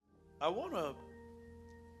I want to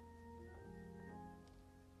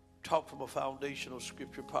talk from a foundational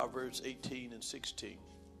scripture, Proverbs 18 and 16.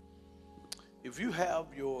 If you have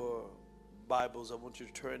your Bibles, I want you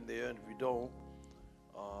to turn there, and if you don't,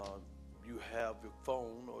 you have your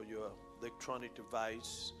phone or your electronic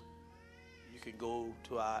device, you can go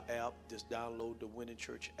to our app, just download the Winning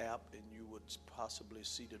Church app, and you would possibly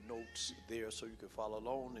see the notes there so you can follow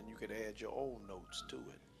along, and you can add your own notes to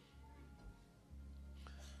it.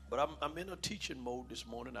 But I'm in a teaching mode this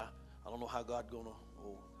morning. I don't know how God's going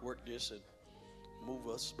to work this and move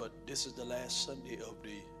us, but this is the last Sunday of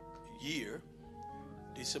the year,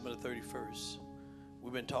 December the 31st.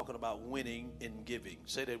 We've been talking about winning in giving.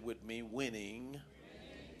 Say that with me, winning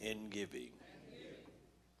in giving.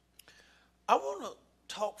 I want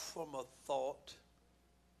to talk from a thought,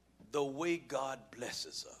 the way God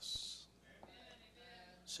blesses us.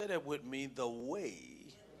 Say that with me, the way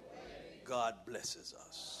God blesses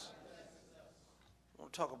us. I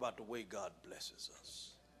want to talk about the way God blesses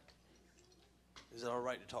us. Is it all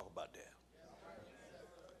right to talk about that?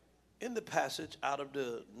 In the passage out of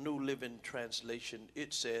the New Living Translation,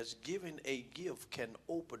 it says, giving a gift can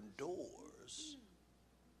open doors.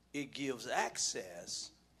 It gives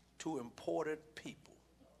access to important people.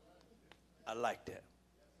 I like that.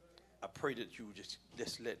 I pray that you just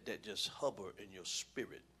let that just hover in your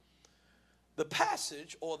spirit. The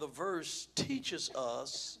passage or the verse teaches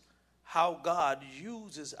us how God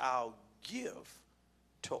uses our gift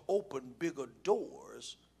to open bigger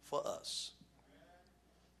doors for us.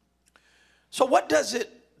 So what does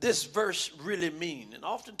this verse really mean? And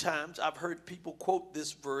oftentimes I've heard people quote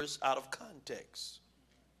this verse out of context.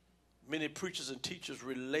 Many preachers and teachers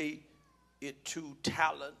relate it to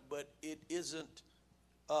talent, but it isn't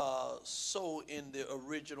so in the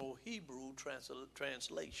original Hebrew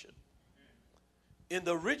translation. In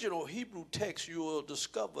the original Hebrew text, you will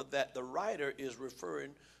discover that the writer is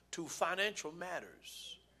referring to financial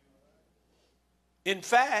matters. In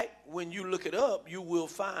fact, when you look it up, you will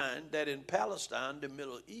find that in Palestine, the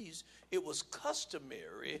Middle East, it was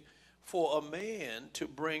customary for a man to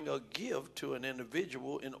bring a gift to an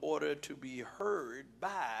individual in order to be heard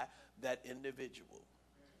by that individual.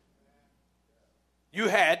 You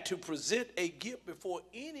had to present a gift before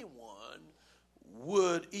anyone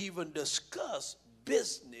would even discuss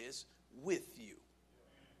business with you.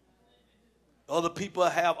 Other people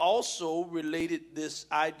have also related this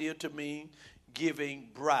idea to mean giving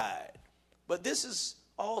bride. But this is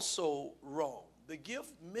also wrong. The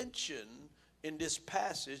gift mentioned in this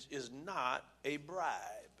passage is not a bribe.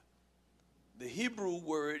 The Hebrew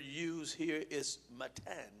word used here is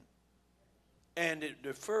matan, and it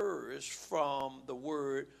differs from the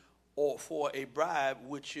word or for a bribe,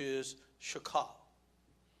 which is shakal.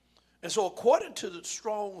 And so according to the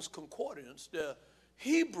Strong's Concordance, the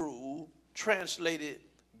Hebrew translated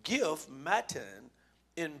gift, matan,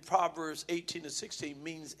 in Proverbs 18 and 16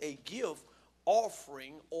 means a gift,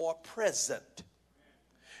 offering, or present.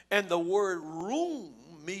 And the word room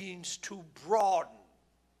means to broaden,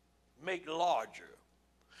 make larger.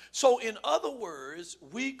 So in other words,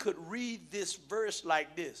 we could read this verse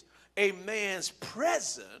like this. A man's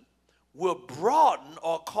present will broaden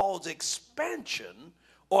or cause expansion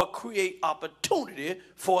or create opportunity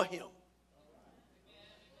for him.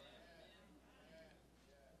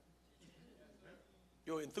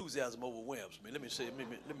 Your enthusiasm overwhelms me. Let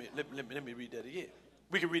me read that again.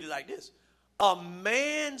 We can read it like this. A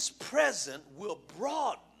man's present will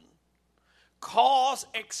broaden, cause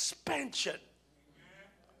expansion,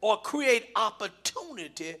 or create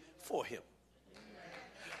opportunity for him.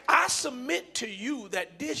 I submit to you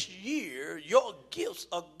that this year your gifts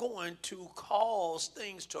are going to cause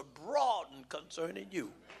things to broaden concerning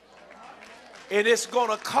you. And it's going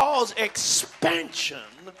to cause expansion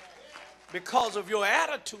because of your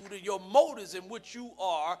attitude and your motives in which you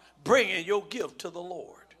are bringing your gift to the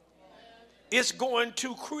Lord. It's going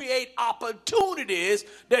to create opportunities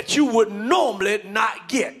that you would normally not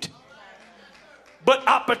get. But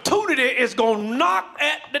opportunity is going to knock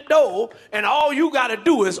at the door, and all you got to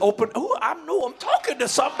do is open. Oh, I know I'm talking to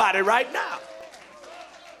somebody right now.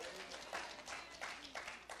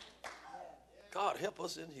 God, help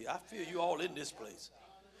us in here. I feel you all in this place.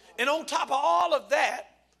 And on top of all of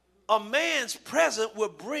that, a man's presence will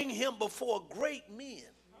bring him before great men.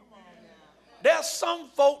 There's some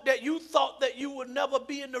folk that you thought that you would never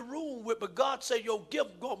be in the room with, but God said your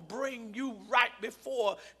gift going to bring you right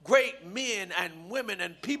before great men and women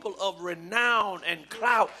and people of renown and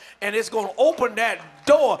clout, and it's going to open that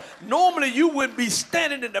door. Normally you wouldn't be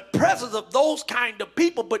standing in the presence of those kind of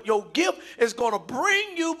people, but your gift is going to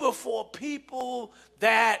bring you before people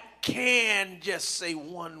that can just say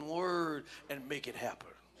one word and make it happen.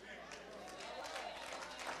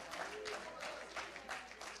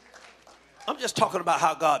 I'm just talking about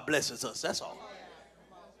how God blesses us, that's all.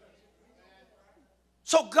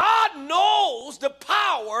 So God knows the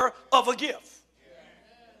power of a gift.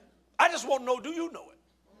 I just want to know, do you know it?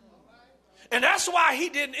 And that's why he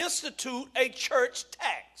didn't institute a church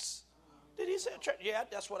tax. Did he say a church? Yeah,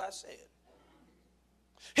 that's what I said.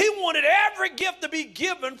 He wanted every gift to be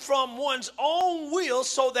given from one's own will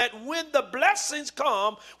so that when the blessings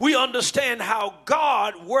come, we understand how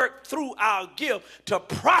God worked through our gift to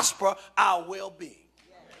prosper our well-being.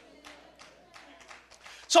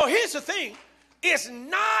 So here's the thing. It's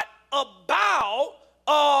not about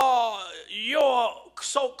your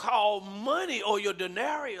so-called money or your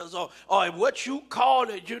denarius or what you call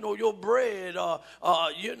it, your bread or,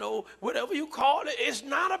 whatever you call it. It's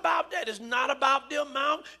not about that. It's not about the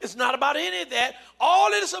amount. It's not about any of that. All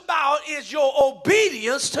it's about is your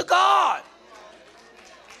obedience to God.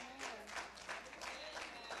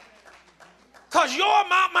 Because your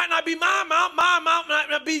amount might not be my amount might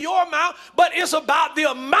not be your amount, but it's about the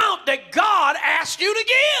amount that God asked you to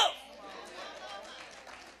give.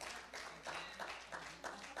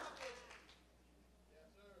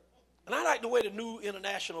 And I like the way the New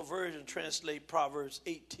International Version translates Proverbs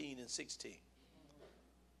 18 and 16.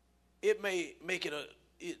 It may make it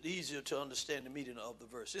easier to understand the meaning of the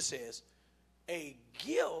verse. It says, a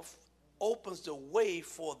gift opens the way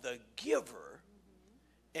for the giver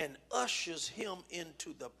and ushers him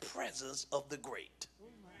into the presence of the great.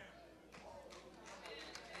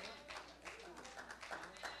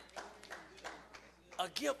 A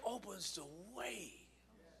gift opens the way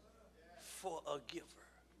for a giver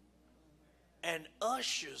and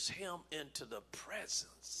ushers him into the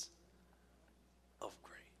presence of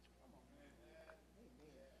great.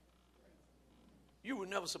 You were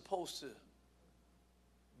never supposed to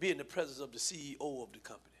be in the presence of the CEO of the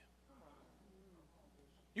company.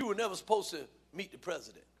 You were never supposed to meet the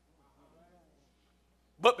president.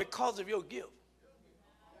 But because of your gift,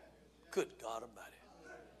 good God Almighty.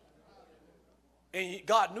 And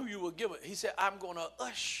God knew you were given. He said, I'm going to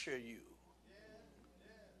usher you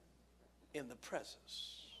in the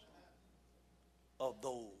presence of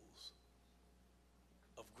those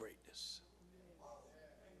of greatness.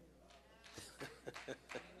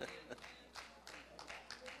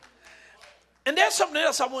 And there's something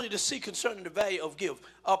else I want you to see concerning the value of gift.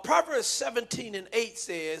 Proverbs 17 and 8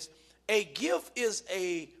 says, a gift is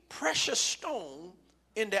a precious stone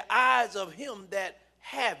in the eyes of him that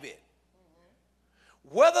have it.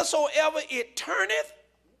 Whithersoever it turneth,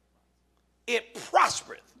 it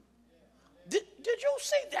prospereth. Did you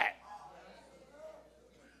see that?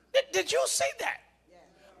 Did you see that?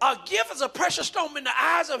 A gift is a precious stone in the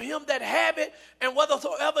eyes of him that have it, and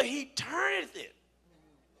whithersoever he turneth it,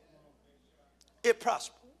 it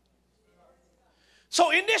prospers. So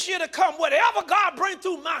in this year to come, whatever God brings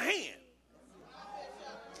through my hand,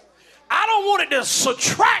 I don't want it to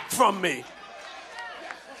subtract from me.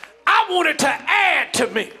 I want it to add to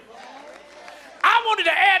me. I want it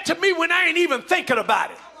to add to me when I ain't even thinking about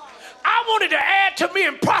it. I want it to add to me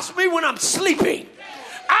and prosper me when I'm sleeping.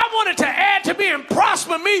 I want it to add to me and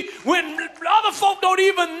prosper me when other folk don't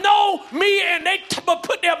even know me and they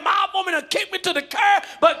put their mouth on me and kick me to the curb.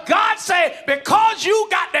 But God said, because you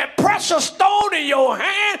got that precious stone in your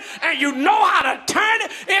hand and you know how to turn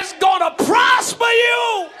it, it's going to prosper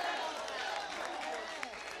you.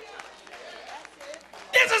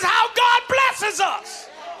 This is how God blesses us.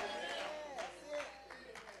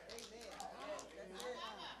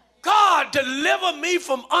 God, deliver me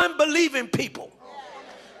from unbelieving people.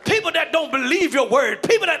 People that don't believe your word.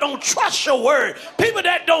 People that don't trust your word. People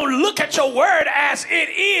that don't look at your word as it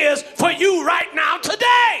is for you right now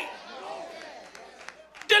today.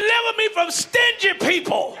 Deliver me from stingy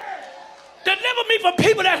people. Deliver me from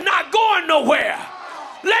people that's not going nowhere.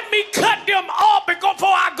 Let me cut them off before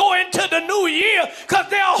I go into the new year, because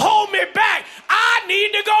they'll hold me back. I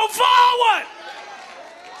need to go forward.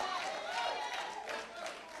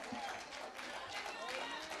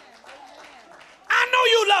 I know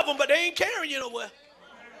you love them, but they ain't carrying you nowhere.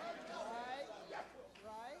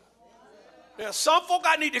 There's some folk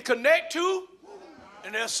I need to connect to,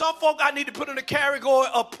 and there's some folk I need to put in the category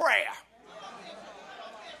of prayer.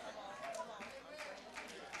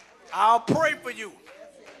 I'll pray for you.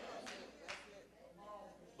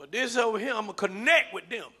 But this over here, I'm going to connect with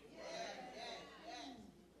them.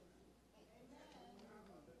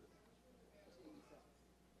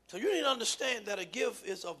 So you need to understand that a gift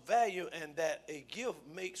is of value and that a gift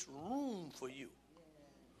makes room for you.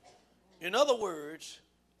 In other words,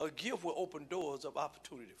 a gift will open doors of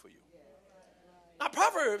opportunity for you. Now,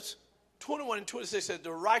 Proverbs 21 and 26 says,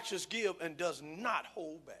 the righteous give and does not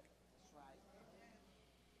hold back.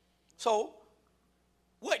 So,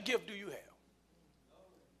 what gift do you have?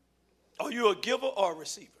 Are you a giver or a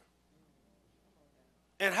receiver?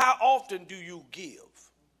 And how often do you give?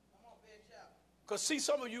 Because see,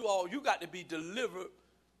 some of you all, you got to be delivered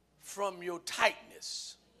from your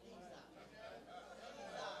tightness.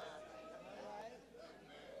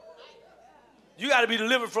 You got to be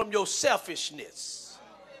delivered from your selfishness.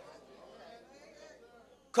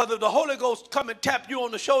 Because if the Holy Ghost come and tap you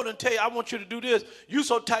on the shoulder and tell you, I want you to do this, you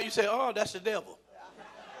so tight, you say, oh, that's the devil.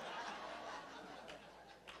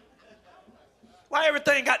 Why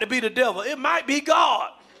everything got to be the devil? It might be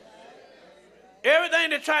God. Everything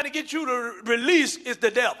they're trying to get you to release is the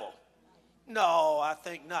devil. No, I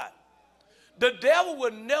think not. The devil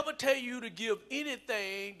will never tell you to give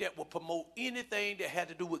anything that will promote anything that had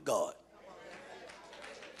to do with God.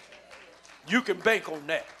 You can bank on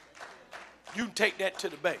that. You can take that to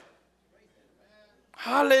the bank.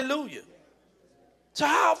 Hallelujah. So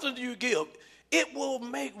how often do you give? It will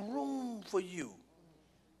make room for you.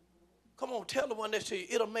 Come on, tell the one next to you,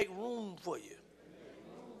 it'll make room for you.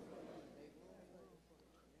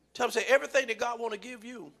 Tell them, say, everything that God want to give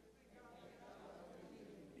you,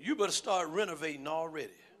 you better start renovating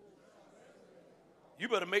already. You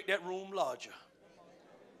better make that room larger.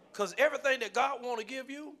 Because everything that God want to give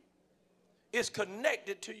you is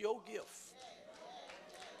connected to your gift.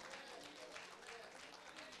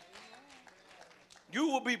 You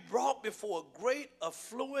will be brought before great,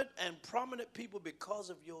 affluent, and prominent people because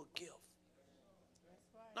of your gift.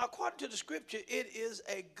 Now, according to the scripture, it is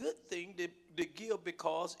a good thing to give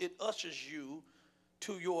because it ushers you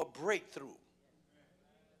to your breakthrough.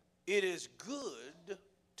 It is good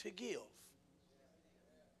to give.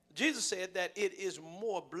 Jesus said that it is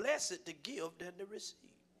more blessed to give than to receive.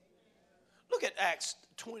 Look at Acts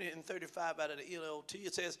 20 and 35 out of the NLT.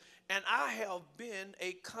 It says, and I have been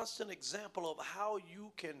a constant example of how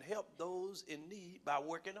you can help those in need by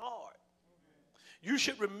working hard. You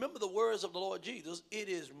should remember the words of the Lord Jesus. It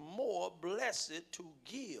is more blessed to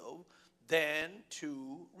give than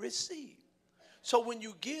to receive. So when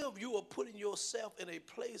you give, you are putting yourself in a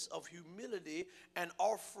place of humility and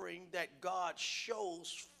offering that God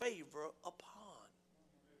shows favor upon.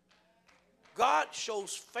 God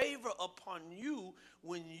shows favor upon you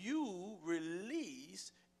when you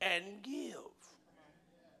release and give.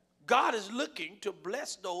 God is looking to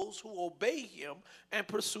bless those who obey him and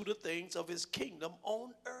pursue the things of his kingdom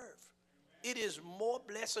on earth. It is more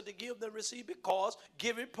blessed to give than receive because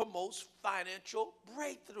giving promotes financial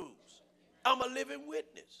breakthroughs. I'm a living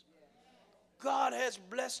witness. God has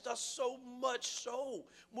blessed us so much so.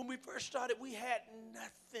 When we first started, we had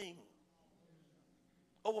nothing.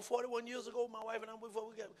 Over 41 years ago, my wife and I, before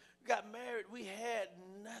we got married, we had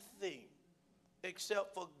nothing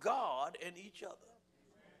except for God and each other.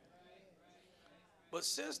 But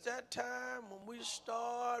since that time, when we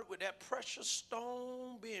start with that precious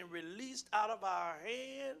stone being released out of our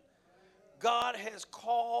hand, God has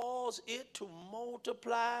caused it to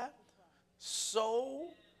multiply. So,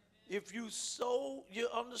 if you sow, you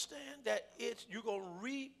understand that you're going to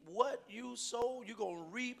reap what you sow. You're going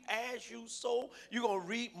to reap as you sow. You're going to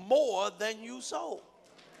reap more than you sow.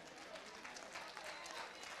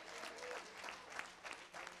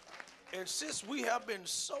 And since we have been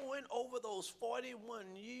sowing over those 41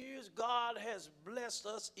 years, God has blessed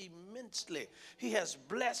us immensely. He has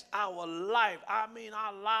blessed our life. I mean,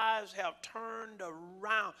 our lives have turned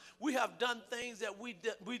around. We have done things that we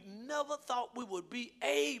never thought we would be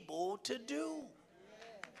able to do.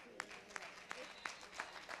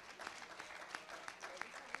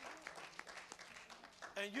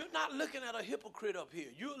 And you're not looking at a hypocrite up here.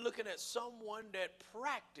 You're looking at someone that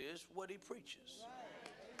practiced what he preaches.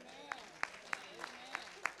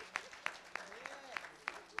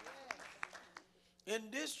 In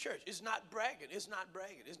this church, it's not bragging. It's not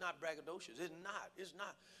bragging. It's not braggadocious. It's not. It's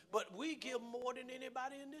not. But we give more than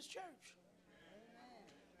anybody in this church.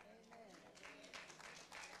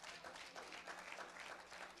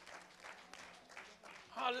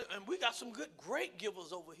 And we got some great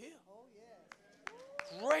givers over here.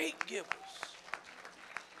 Great givers.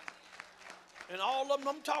 And all of them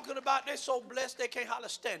I'm talking about, they're so blessed they can't hardly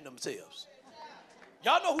stand themselves.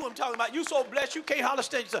 Y'all know who I'm talking about. You so blessed you can't holler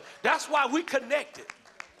stand yourself. That's why we connected.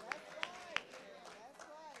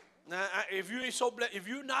 Now, if you ain't so blessed, if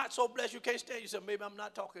you're not so blessed you can't stand yourself, maybe I'm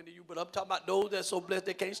not talking to you, but I'm talking about those that are so blessed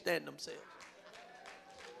they can't stand themselves.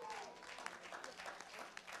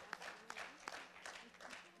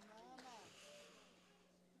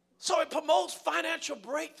 So it promotes financial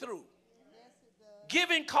breakthrough.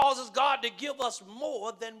 Giving causes God to give us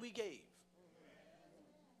more than we gave.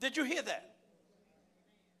 Did you hear that?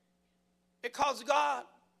 It causes God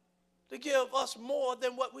to give us more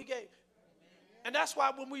than what we gave. And that's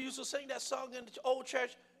why when we used to sing that song in the old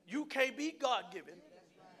church, you can't be God-given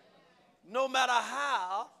no matter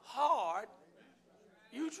how hard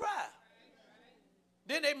you try.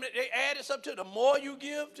 Then they added something to the more you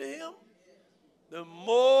give to him, the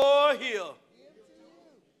more he'll.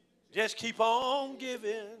 Just keep on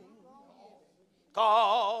giving,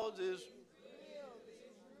 cause it's,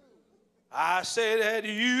 I say that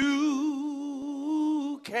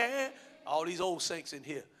you can, all these old saints in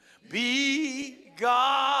here, be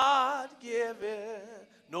God-given,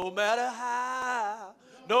 no matter how,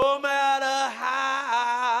 no matter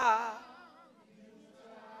how.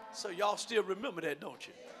 So y'all still remember that, don't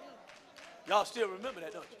you? Y'all still remember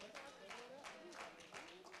that, don't you?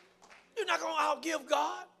 You're not going to outgive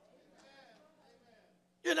God.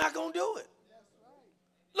 You're not going to do it.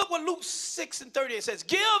 Look what Luke 6:38 says.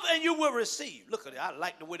 Give and you will receive. Look at it. I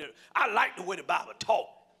like the way the Bible taught.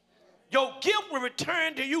 Your gift will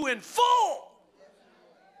return to you in full.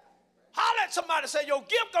 Holler at somebody, say your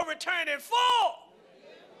gift going to return in full.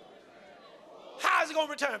 How is it going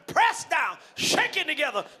to return? Pressed down, shaking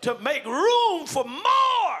together to make room for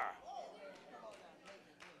more.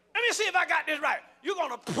 Let me see if I got this right. You're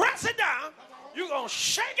going to press it down. You're going to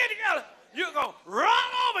shake it together. You're going to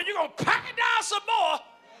run over. You're going to pack it down some more.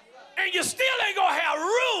 And you still ain't going to have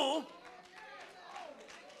room.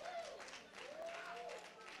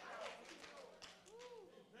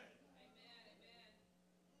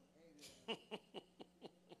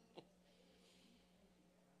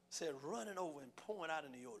 Said running over and pouring out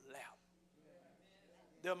into your lap.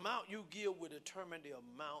 The amount you give will determine the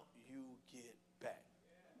amount you get back.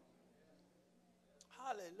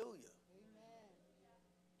 Hallelujah.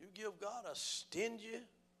 You give God a stingy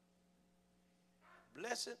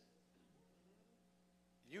blessing,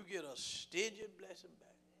 you get a stingy blessing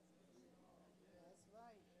back.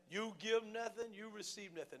 You give nothing, you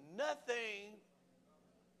receive nothing. Nothing,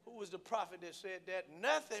 who was the prophet that said that?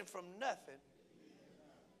 Nothing from nothing.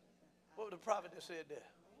 What was the prophet that said that?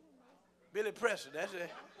 Billy Preston, that's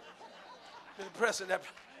it. Billy Preston, that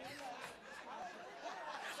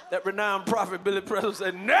renowned prophet Billy Preston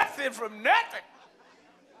said, nothing from nothing.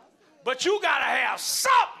 But you got to have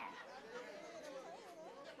something.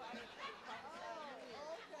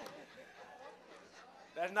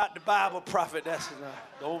 That's not the Bible prophet. That's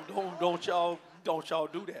don't y'all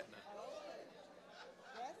do that now.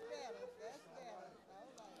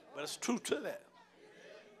 But it's true to that.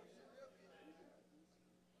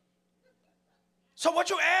 So what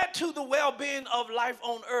you add to the well-being of life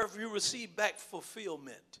on earth, you receive back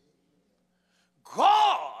fulfillment.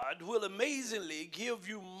 God will amazingly give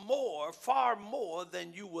you more, far more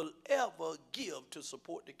than you will ever give to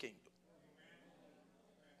support the kingdom.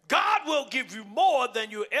 God will give you more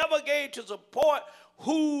than you ever gave to support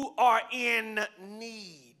who are in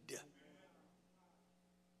need.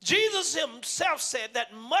 Jesus himself said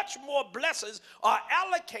that much more blessings are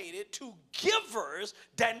allocated to givers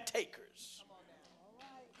than takers.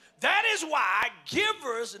 That is why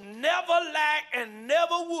givers never lack and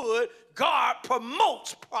never would. God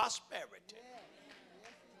promotes prosperity.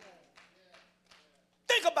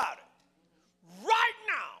 Think about it. Right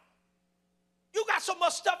now, you got so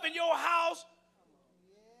much stuff in your house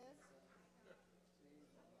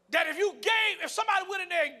that if somebody went in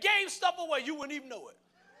there and gave stuff away, you wouldn't even know it.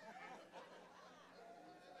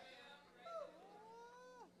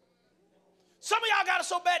 Some of y'all got it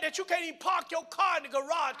so bad that you can't even park your car in the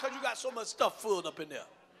garage because you got so much stuff filled up in there.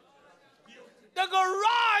 The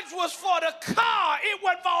garage was for the car. It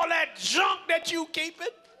wasn't for all that junk that you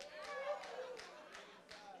keeping.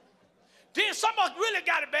 Then some of us really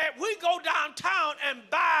got it bad. We go downtown and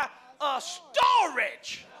buy a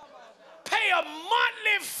storage. Pay a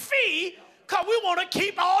monthly fee because we want to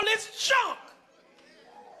keep all this junk.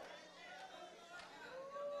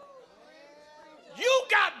 You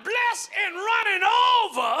got blessed and running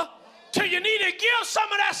over till you need to give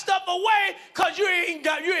some of that stuff away because you ain't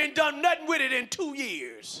done nothing with it in 2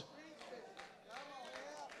 years.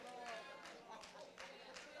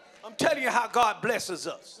 I'm telling you how God blesses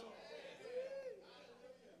us.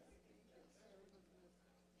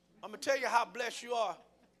 I'm I'm going to tell you how blessed you are.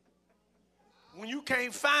 When you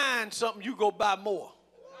can't find something, you go buy more.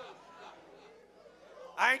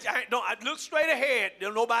 I look straight ahead.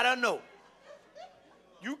 Nobody know.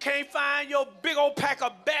 You can't find your big old pack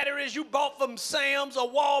of batteries you bought from Sam's or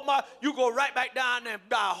Walmart. You go right back down there and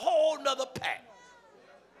buy a whole nother pack.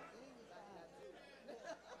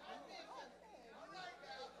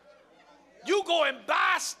 You go and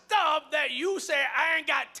buy stuff that you say, I ain't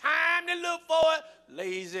got time to look for it.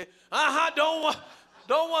 Lazy. Don't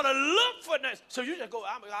want to look for that. So you just go,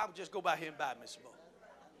 I'll just go by here and buy me some more.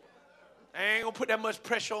 I ain't going to put that much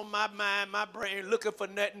pressure on my mind, my brain, looking for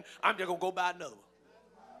nothing. I'm just going to go buy another one.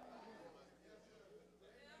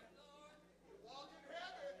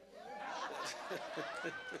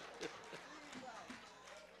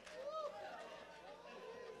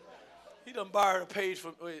 He done borrowed a page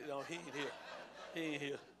from, wait, no, he ain't here. He ain't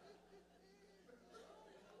here.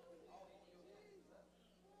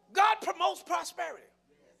 God promotes prosperity.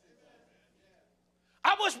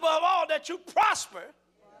 I wish above all that you prosper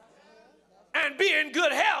and be in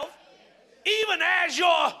good health, even as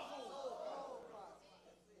your.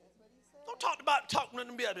 Don't talk about talking to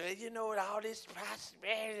them the other. You know, all this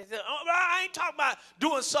prosperity. I ain't talking about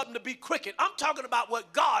doing something to be crooked. I'm talking about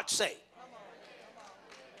what God say.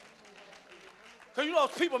 Because you know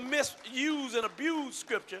people misuse and abuse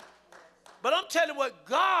scripture. But I'm telling you what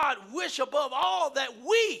God wish above all that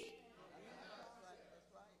we.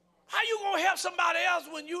 How you going to help somebody else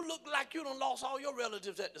when you look like you done lost all your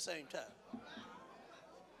relatives at the same time?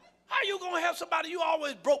 How you going to help somebody you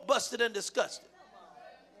always broke, busted, and disgusted?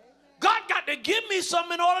 God got to give me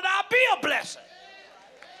something in order that I'll be a blessing.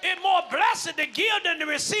 It's more blessed to give than to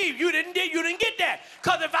receive. You didn't get that.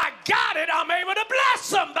 Because if I got it, I'm able to bless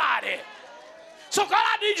somebody. So God,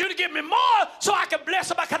 I need you to give me more so I can bless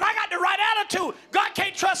somebody because I got the right attitude. God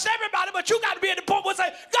can't trust everybody, but you got to be at the point where you say,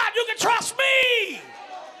 God, you can trust me.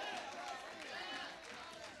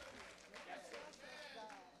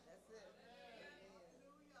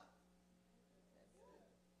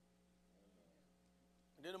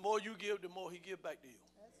 And then the more you give, the more he gives back to you.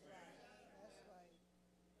 That's right.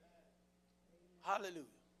 That's right. Hallelujah.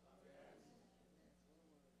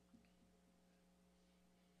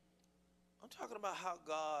 I'm talking about how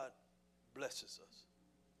God blesses us.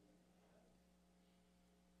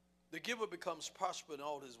 The giver becomes prosperous in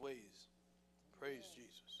all his ways. Praise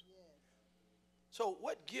Jesus. So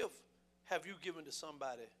what gift have you given to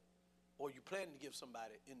somebody or you planning to give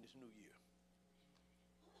somebody in this new year?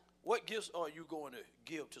 What gifts are you going to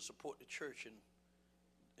give to support the church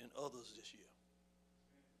and others this year?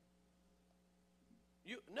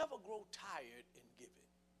 You never grow tired in giving.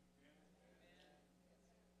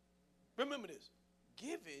 Remember this.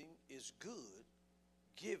 Giving is good.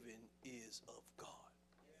 Giving is of God.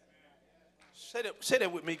 Say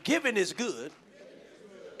that with me. Giving is good.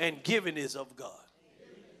 And giving is of God.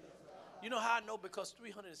 You know how I know? Because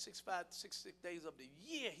 365 days of the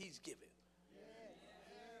year he's giving.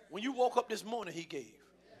 When you woke up this morning, he gave.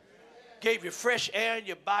 Gave you fresh air in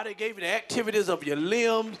your body, gave you the activities of your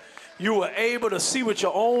limbs. You were able to see with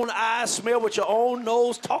your own eyes, smell with your own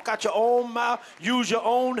nose, talk out your own mouth, use your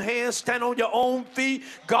own hands, stand on your own feet.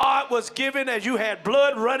 God was giving as you had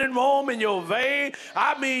blood running warm in your vein.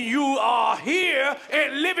 I mean, you are here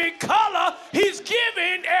in living color. He's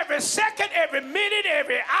giving every second, every minute,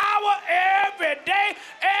 every hour, every day,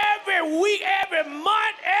 every week, every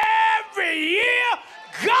month, every year.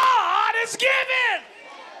 God is giving.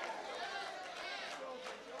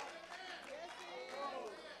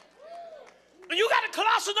 And you got a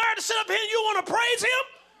colossal nerve to sit up here and you want to praise him?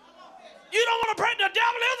 You don't want to praise the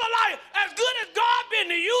devil is a liar. As good as God been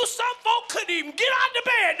to you, some folk couldn't even get out of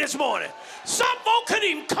bed this morning. Some folk couldn't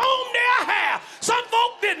even comb their hair. Some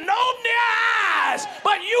folk didn't open their eyes.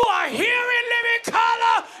 But you are here in living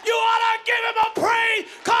color. You ought to give him a praise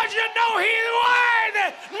because you know he's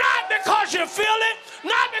worthy. Not because you feel it,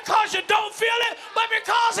 not because you don't feel it, but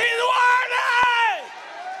because he's worthy.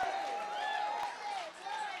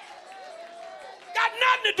 Got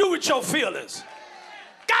nothing to do with your feelings.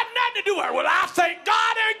 Got nothing to do with it. Well, I think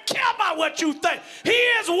God didn't care about what you think. He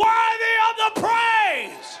is worthy of the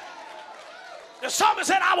praise. The psalmist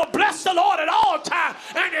said, I will bless the Lord at all times,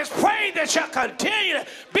 and his praise that shall continue to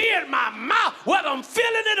be in my mouth. Whether I'm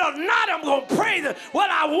feeling it or not, I'm going to praise it.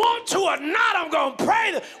 Whether I want to or not, I'm going to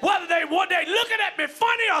praise it. Whether they looking at me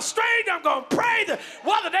funny or strange, I'm going to praise it.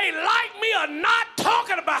 Whether they like me or not,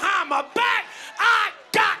 talking behind my back, I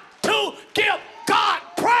got to give God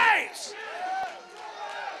praise.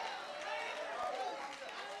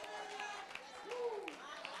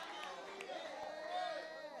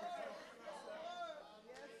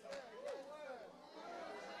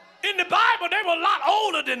 the Bible, they were a lot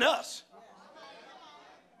older than us.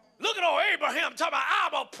 Look at old Abraham talking about, I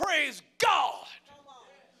will praise God.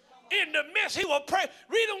 In the midst, he will pray.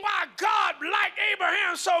 Reason why God liked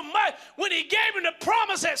Abraham so much, when he gave him the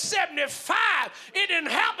promise at 75, it didn't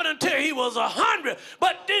happen until he was 100.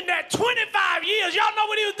 But in that 25 years, y'all know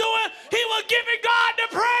what he was doing? He was giving God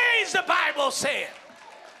the praise, the Bible said.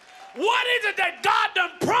 What is it that God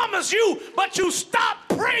done promised you, but you stop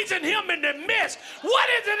praising him in the midst? What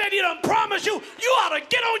is it that he done promised you? You ought to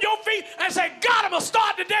get on your feet and say, God, I'm going to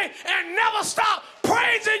start today and never stop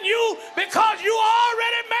praising you because you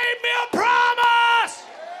already made me a promise.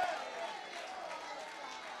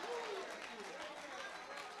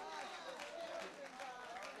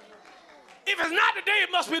 If it's not today, it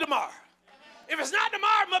must be tomorrow. If it's not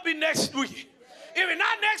tomorrow, it must be next week. If it's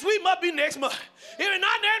not next week, it must be next month. If it's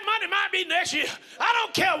not next month, it might be next year. I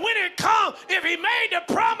don't care when it comes. If he made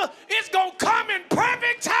the promise, it's going to come in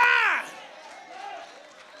perfect time.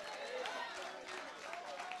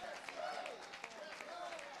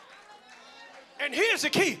 And here's the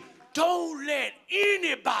key. Don't let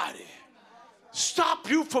anybody stop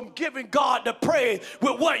you from giving God the praise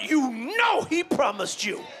with what you know he promised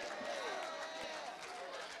you.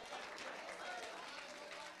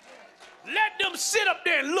 Let them sit up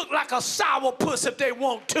there and look like a sourpuss if they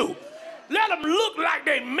want to. Let them look like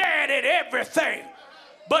they mad at everything.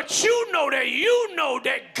 But you know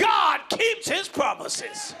that God keeps his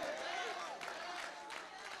promises.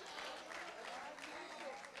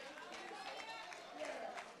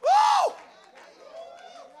 Woo!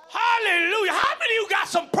 Hallelujah. How many of you got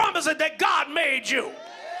some promises that God made you?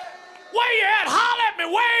 Where you at? Holler at me,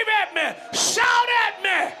 wave at me, shout at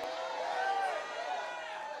me.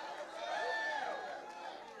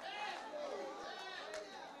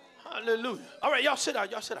 Hallelujah. All right, y'all sit down.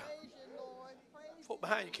 Y'all sit down. Folk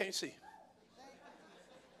behind you can't see.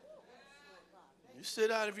 You sit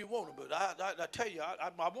down if you want to, but I tell you, I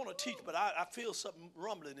want to teach, but I feel something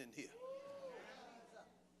rumbling in here.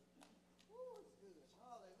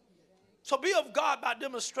 So be of God by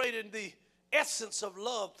demonstrating the essence of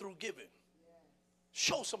love through giving.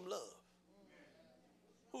 Show some love.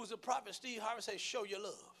 Who's the prophet? Steve Harvey says, show your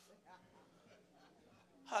love.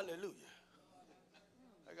 Hallelujah.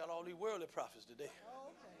 I got all these worldly prophets today.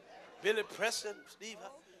 Billy Preston, Steve.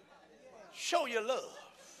 Show your love.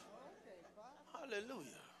 Hallelujah.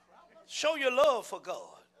 Show your love for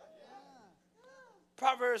God.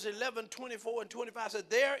 Proverbs 11:24 and 25 says,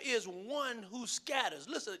 there is one who scatters.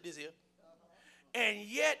 Listen to this here. And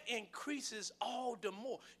yet increases all the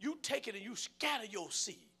more. You take it and you scatter your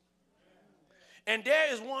seed. And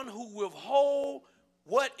there is one who withhold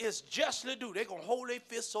what is justly due. They're going to hold their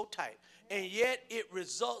fist so tight. And yet it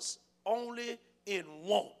results only in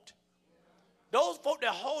want. Those folk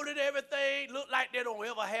that hold it everything look like they don't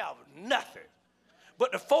ever have nothing.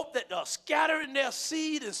 But the folk that are scattering their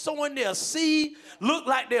seed and sowing their seed look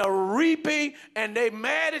like they're reaping and they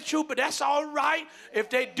mad at you, but that's all right. If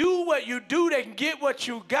they do what you do, they can get what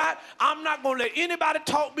you got. I'm not going to let anybody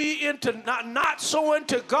talk me into not sowing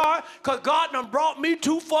to God, because God done brought me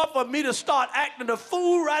too far for me to start acting a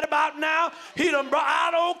fool right about now. I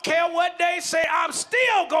don't care what they say. I'm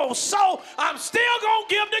still going to sow. I'm still going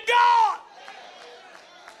to give to God.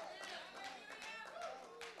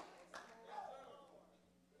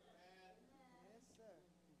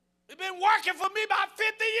 It's been working for me about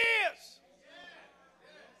 50 years.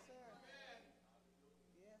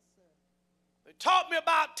 They taught me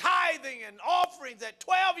about tithing and offerings at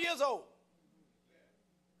 12 years old.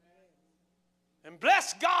 And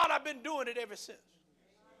bless God, I've been doing it ever since.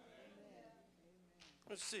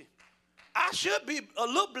 Let's see. I should be a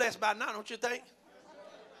little blessed by now, don't you think?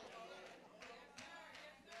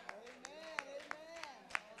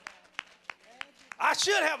 I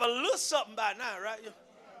should have a little something by now, right?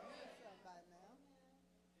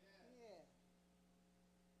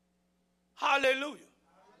 Hallelujah.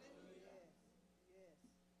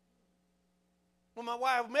 When my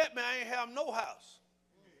wife met me, I ain't have no house.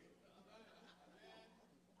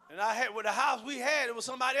 And with the house we had, it was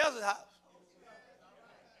somebody else's house.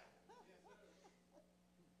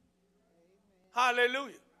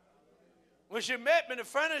 Hallelujah. When she met me, the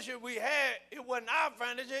furniture we had, it wasn't our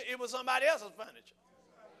furniture, it was somebody else's furniture.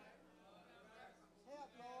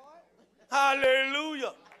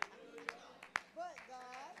 Hallelujah.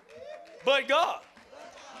 But God.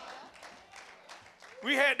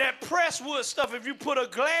 We had that presswood stuff. If you put a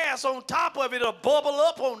glass on top of it, it'll bubble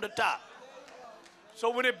up on the top.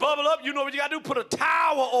 So when it bubble up, you know what you got to do? Put a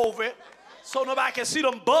towel over it so nobody can see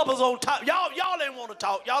them bubbles on top. Y'all ain't want to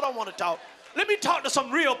talk. Y'all don't want to talk. Let me talk to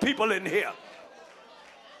some real people in here.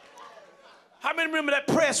 How many remember that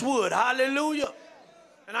press wood? Hallelujah.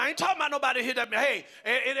 And I ain't talking about nobody here that, hey,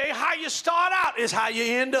 it ain't how you start out, it's how you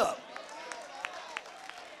end up.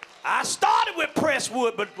 I started with press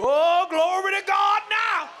wood, but oh, glory to God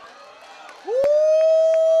now. Woo!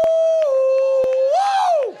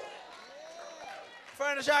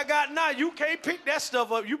 Furniture I got now, you can't pick that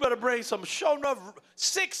stuff up. You better bring some sure enough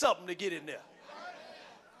 6 of them to get in there.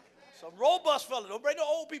 Some robust fellas. Don't bring no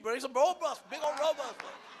old people. Bring some robust, big old robust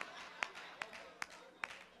fellas.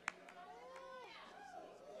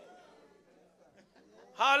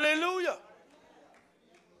 Hallelujah.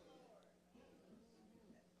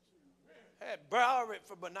 Had borrowed it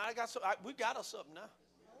but now I got some. We got us something now.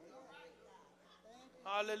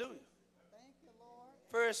 Hallelujah.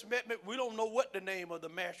 First met me, we don't know what the name of the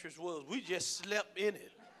mattress was. We just slept in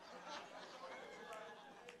it.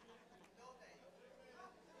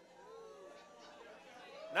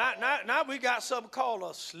 Now we got something called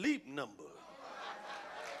a sleep number.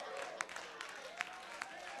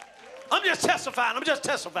 I'm just testifying. Because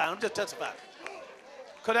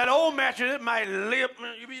that old mattress, it might lip.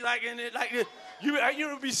 You be like in it like this.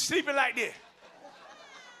 You be sleeping like this.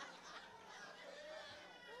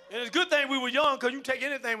 And it's a good thing we were young because you take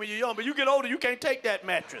anything when you're young. But you get older, you can't take that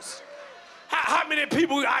mattress. How many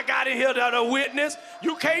people I got in here that are witness?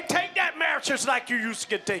 You can't take that mattress like you used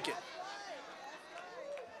to take it.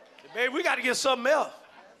 Baby, we got to get something else.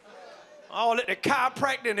 All that the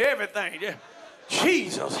chiropractor and everything. Yeah.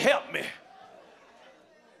 Jesus, help me.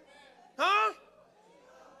 Huh?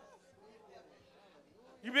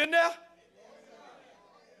 You been there?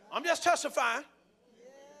 I'm just testifying.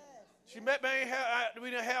 She met me, we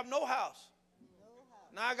didn't have no house.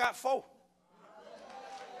 Now I got 4.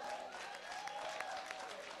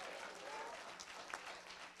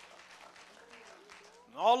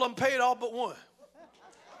 And all of them paid off but one.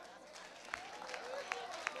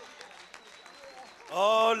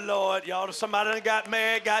 Oh, Lord, y'all, somebody done got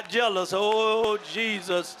mad, got jealous. Oh,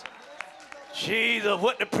 Jesus. Jesus,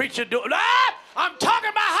 what the preacher do? Ah, I'm talking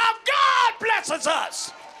about how God blesses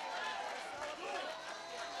us.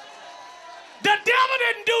 The devil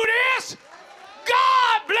didn't do this.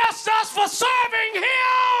 God blessed us for serving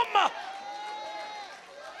him.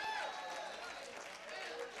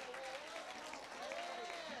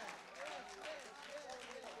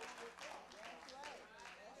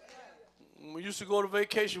 When we used to go to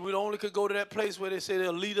vacation, we only could go to that place where they say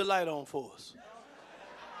they'll leave the light on for us.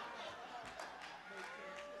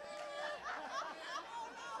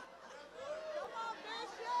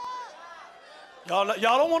 Y'all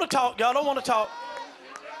don't want to talk. Y'all don't want to talk.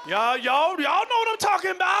 Y'all know what I'm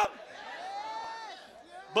talking about.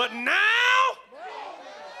 But now,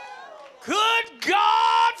 good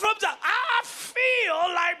God, I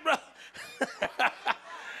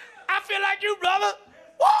feel like you, brother.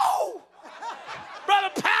 Whoa! Brother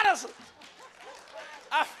Patterson.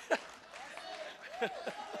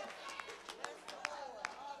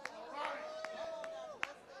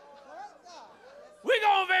 We go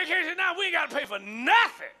on vacation now, we ain't got to pay for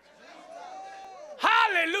nothing.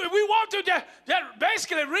 Hallelujah. We want to just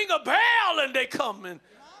basically ring a bell and they come and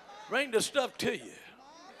bring the stuff to you.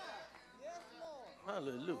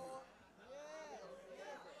 Hallelujah.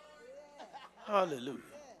 Hallelujah.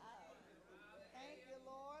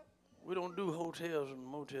 We don't do hotels and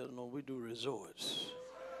motels, no, we do resorts.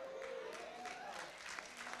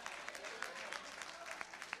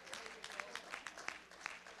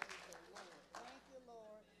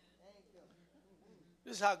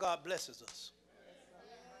 This is how God blesses us.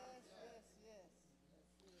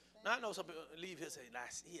 Now, I know some people leave here and say, "I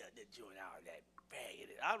see that joint out that bag."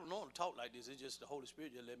 I don't know how to talk like this. It's just the Holy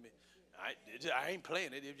Spirit just let me. I ain't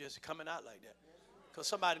playing it. It's just coming out like that. Because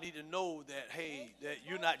somebody need to know that, hey, that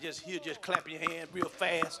you're not just here just clapping your hands real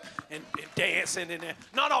fast and dancing in there.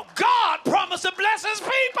 No, God promised to bless his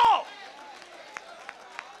people.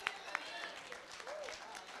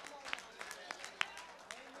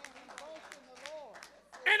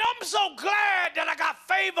 And I'm so glad that I got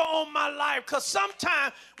favor on my life, because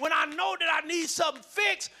sometimes when I know that I need something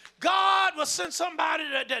fixed, God will send somebody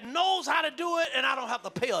that knows how to do it, and I don't have to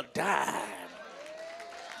pay a dime.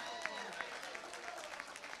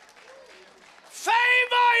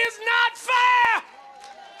 Favor is not fair.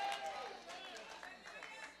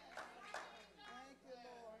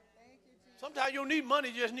 Sometimes you don't need money,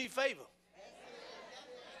 you just need favor.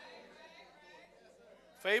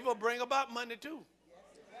 Favor bring about money too.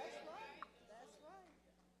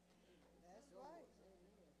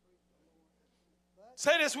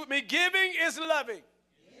 Say this with me. Giving is loving.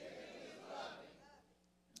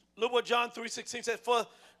 Look what John 3:16 says. For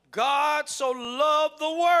God so loved the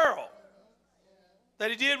world that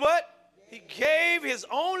he did what? He gave his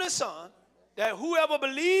only son that whoever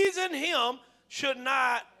believes in him should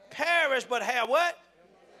not perish but have what?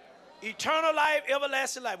 Eternal life,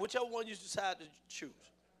 everlasting life, whichever one you decide to choose.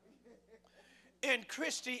 In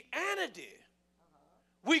Christianity,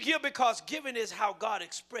 we give because giving is how God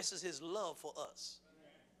expresses his love for us.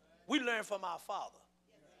 We learn from our Father.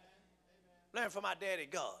 Learn from our daddy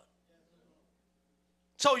God.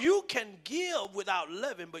 So you can give without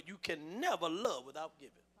loving, but you can never love without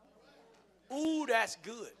giving. Ooh, that's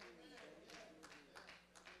good.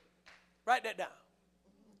 Write that down.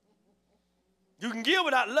 You can give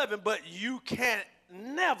without loving, but you can't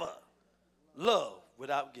never love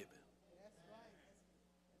without giving.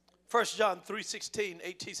 1 John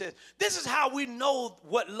 3:16-18 says, this is how we know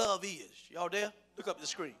what love is. Y'all there? Look up the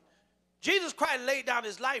screen. Jesus Christ laid down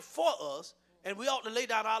his life for us, and we ought to lay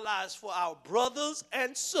down our lives for our brothers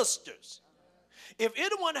and sisters. If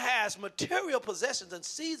anyone has material possessions and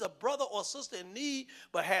sees a brother or sister in need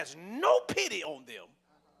but has no pity on them,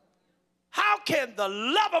 how can the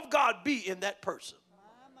love of God be in that person?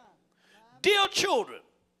 Dear children,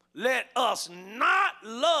 let us not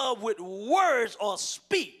love with words or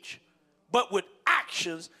speech, but with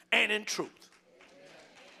actions and in truth.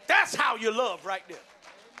 That's how you love right there.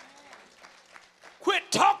 Quit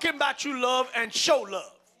talking about you love and show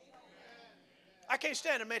love. I can't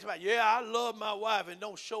stand a man talking about, yeah, I love my wife and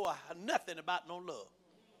don't show her nothing about no love.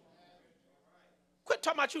 Quit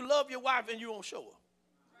talking about you love your wife and you don't show her.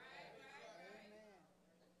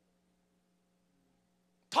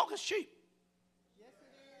 Talk is cheap.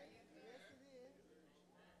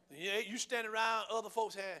 Yeah, you stand around other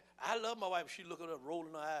folks saying, I love my wife. She looking up,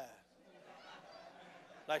 rolling her eyes.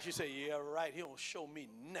 Like she said, yeah, right. He don't show me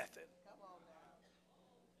nothing.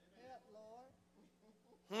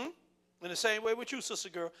 In the same way with you, sister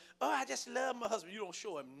girl. Oh, I just love my husband. You don't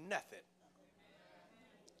show him nothing.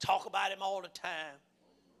 Talk about him all the time.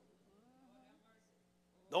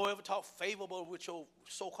 Don't ever talk favorable with your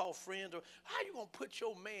so-called friends. Or how you going to put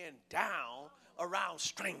your man down around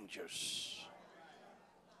strangers?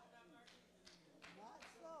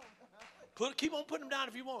 Keep on putting him down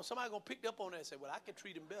if you want. Somebody going to pick up on that and say, well, I can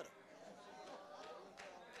treat him better.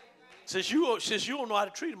 Since you don't know how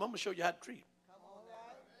to treat him, I'm going to show you how to treat him.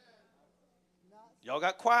 Y'all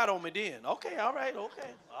got quiet on me then. Okay, all right, okay.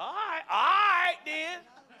 All right then.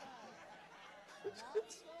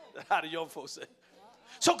 How do young folks say?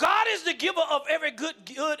 So God is the giver of every good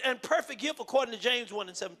and perfect gift according to James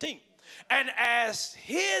 1:17. And as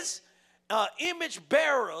his image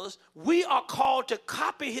bearers, we are called to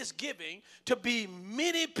copy his giving, to be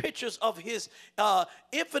many pictures of his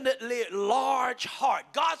infinitely large heart.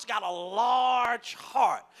 God's got a large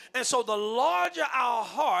heart. And so the larger our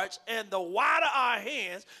hearts and the wider our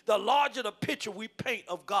hands, the larger the picture we paint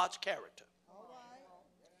of God's character.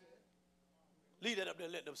 Leave that up there,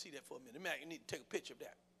 let them see that for a minute. You need to take a picture of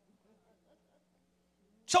that.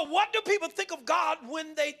 So what do people think of God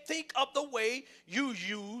when they think of the way you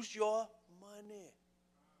use your money?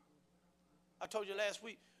 I told you last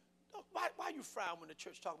week, why you frown when the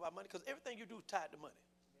church talk about money? Because everything you do is tied to money.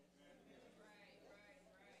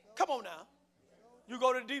 Come on now. You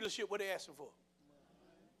go to the dealership, what they asking for?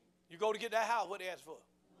 You go to get that house, what they asking for?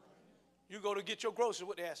 You go to get your groceries,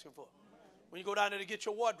 what they asking for? When you go down there to get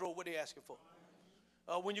your wardrobe, what they asking for?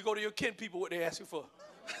 When you go to your kin people, what they asking for?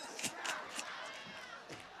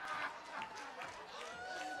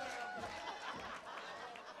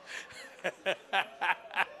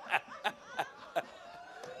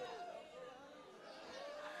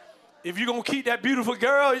 If you're going to keep that beautiful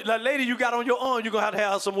girl, that lady you got on your arm, you're going to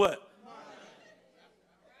have some what?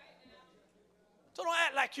 So don't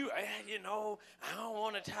act like I don't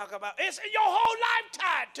want to talk about it. It's your whole life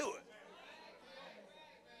tied to it.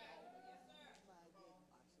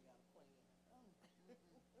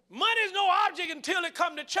 Money is no object until it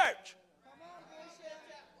come to church.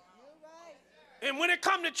 And when it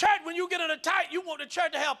come to church, when you get in a tight, you want the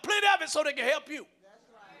church to have plenty of it so they can help you.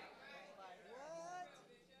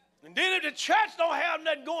 And then if the church don't have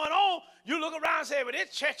nothing going on, you look around and say, well,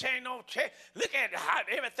 this church ain't no church. Look at how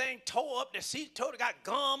everything tore up. The seats tore, they got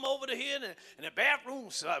gum over the here, and the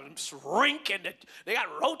bathrooms shrink, and they got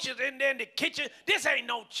roaches in there in the kitchen. This ain't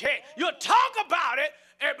no church. You'll talk about it,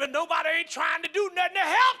 but nobody ain't trying to do nothing to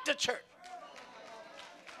help the church.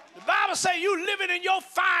 The Bible says you living in your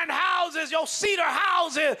fine houses, your cedar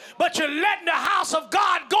houses, but you're letting the house of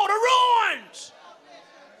God go to ruins.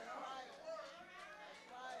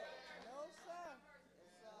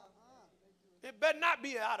 It better not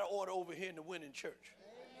be out of order over here in the winning church.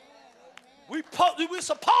 We're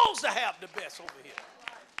supposed to have the best over here.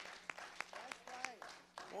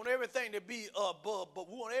 want everything to be above, but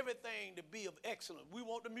we want everything to be of excellence. We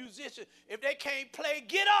want the musicians. If they can't play,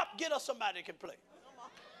 get up. Get us somebody that can play.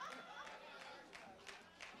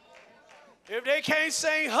 If they can't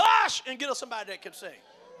sing, hush, and get us somebody that can sing.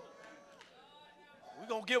 We're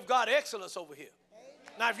going to give God excellence over here.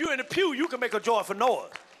 Now, if you're in the pew, you can make a joyful noise.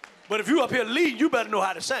 But if you're up here leading, you better know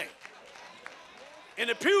how to sing. In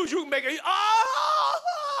the pews, you can make a,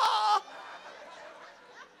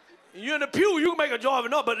 you're in the pew, you can make a joyful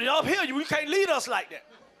noise. But up here, you can't lead us like that.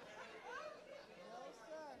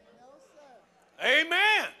 No, sir.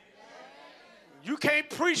 Amen. You can't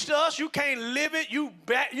preach to us. You can't live it. You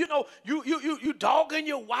dogging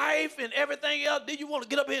your wife and everything else. Then you want to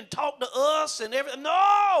get up here and talk to us and everything.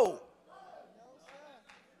 No.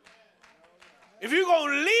 If you're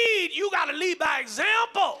going to lead, you got to lead by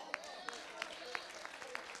example.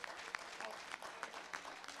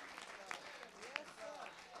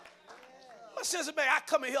 What sense it make? I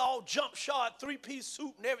come in here all jump shot, three-piece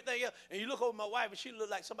suit and everything else, and you look over my wife and she look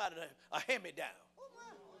like somebody, a hand-me-down.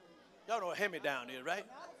 Y'all know what a hand-me-down is, right?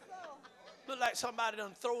 Look like somebody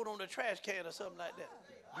done throw it on the trash can or something like that.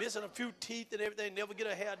 Missing a few teeth and everything, never get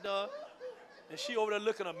her hair done. And she over there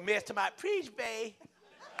looking a mess to my preach, babe.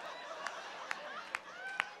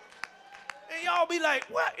 And y'all be like,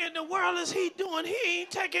 what in the world is he doing? He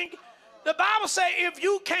ain't taking. The Bible say if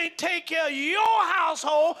you can't take care of your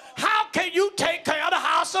household, how can you take care of the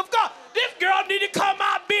house of God? This girl need to come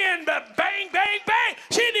out being bang, bang, bang.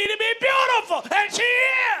 She need to be beautiful, and she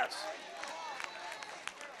is.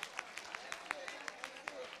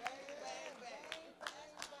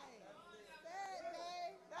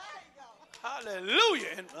 Hallelujah.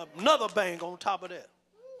 And another bang on top of that.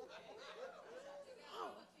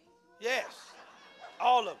 Yes.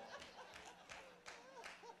 All of them.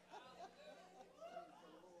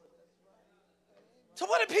 So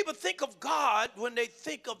what do people think of God when they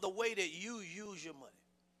think of the way that you use your money?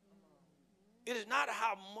 It is not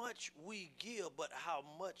how much we give, but how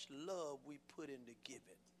much love we put into giving.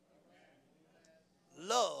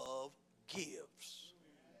 Love gives.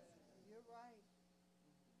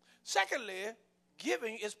 Secondly,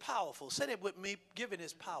 giving is powerful. Say that with me. Giving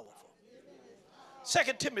is powerful. 2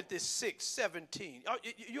 Timothy 6:17.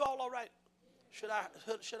 You all right? Should I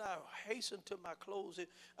hasten to my closing?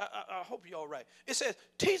 I hope you're all right. It says,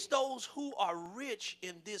 teach those who are rich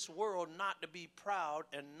in this world not to be proud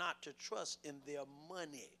and not to trust in their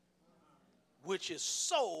money, which is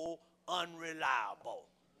so unreliable.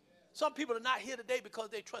 Some people are not here today because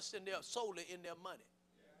they trust solely in their money.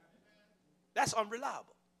 That's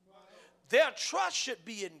unreliable. Their trust should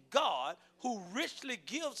be in God, who richly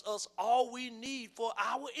gives us all we need for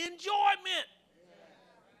our enjoyment.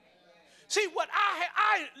 See, what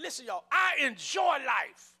listen, y'all, I enjoy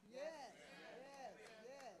life.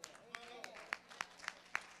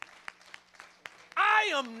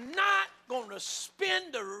 I am not going to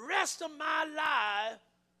spend the rest of my life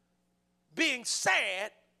being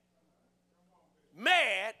sad,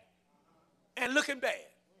 mad, and looking bad.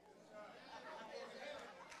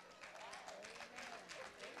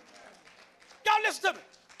 Y'all listen to me.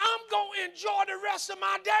 I'm going to enjoy the rest of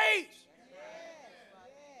my days.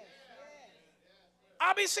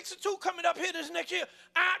 I'll be 62 coming up here this next year.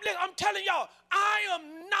 I'm telling y'all, I am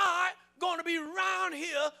not going to be around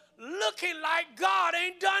here looking like God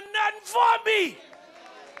ain't done nothing for me.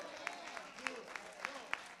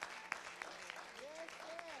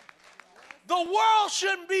 The world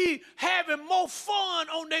shouldn't be having more fun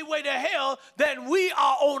on their way to hell than we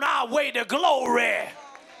are on our way to glory.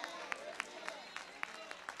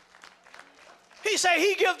 He said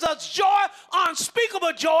he gives us joy,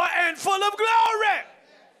 unspeakable joy, and full of glory.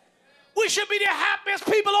 We should be the happiest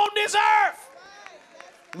people on this earth.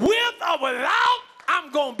 With or without,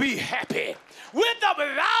 I'm going to be happy. With or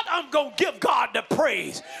without, I'm going to give God the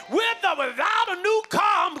praise. With or without a new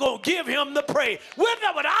car, I'm going to give him the praise. With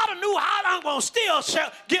or without a new house, I'm going to still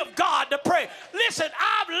give God the praise. Listen,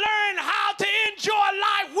 I've learned how to enjoy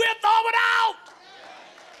life with or without.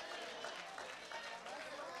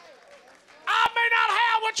 I may not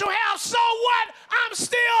have what you have, so what? I'm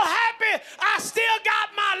still happy. I still got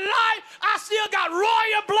my life. I still got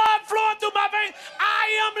royal blood flowing through my veins.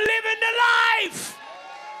 I am living the life.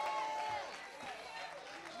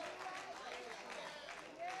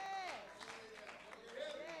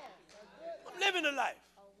 I'm living the life.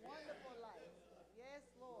 A wonderful life. Yes,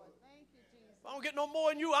 Lord. Thank you, Jesus. I don't get no more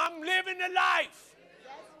than you. I'm living the life.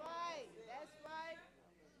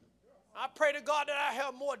 I pray to God that I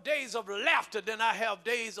have more days of laughter than I have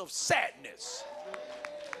days of sadness.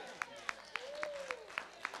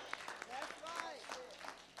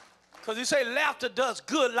 Because he say laughter does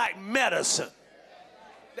good like medicine.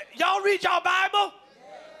 Y'all read y'all Bible?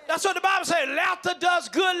 That's what the Bible says. Laughter does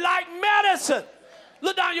good like medicine.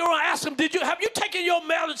 Look down your row and ask them, have you taken your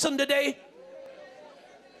medicine today?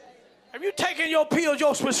 Have you taken your pills,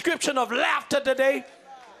 your prescription of laughter today?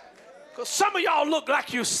 Because some of y'all look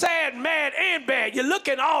like you're sad, mad, and bad. You're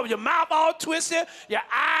looking all, your mouth all twisted, your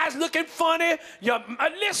eyes looking funny.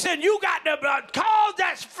 Listen, you got to cause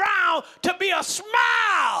that frown to be a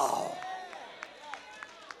smile.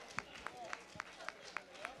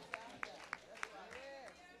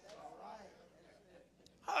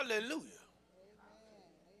 Hallelujah.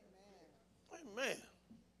 Amen.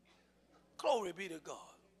 Glory be to God.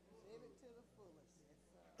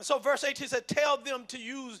 And so verse 18 said, tell them to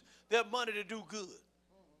use their money to do good.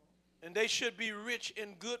 And they should be rich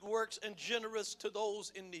in good works and generous to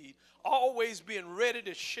those in need, always being ready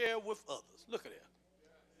to share with others. Look at that.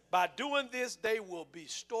 By doing this, they will be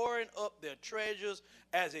storing up their treasures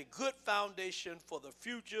as a good foundation for the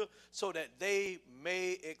future so that they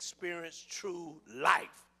may experience true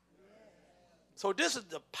life. So this is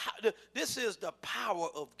the power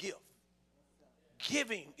of gift.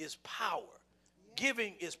 Giving is power.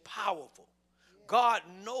 Giving is powerful. God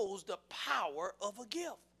knows the power of a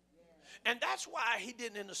gift. And that's why he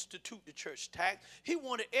didn't institute the church tax. He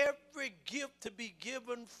wanted every gift to be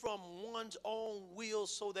given from one's own will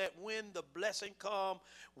so that when the blessing comes,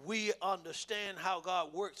 we understand how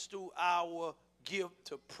God works through our gift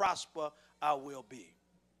to prosper our well-being.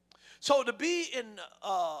 So to be in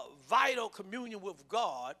vital communion with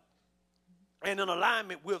God and in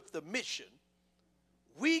alignment with the mission,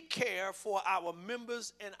 we care for our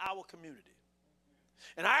members and our community.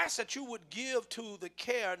 And I ask that you would give to the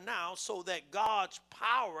care now so that God's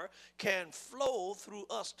power can flow through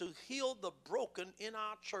us to heal the broken in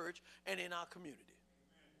our church and in our community.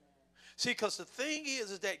 See, because the thing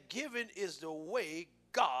is that giving is the way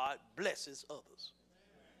God blesses others.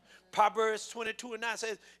 Proverbs 22:9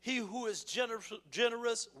 says, he who is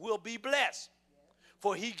generous will be blessed,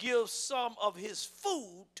 for he gives some of his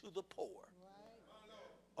food to the poor.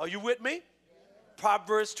 Are you with me?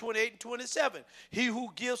 Proverbs 28:27. He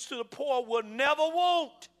who gives to the poor will never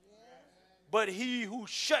want, but he who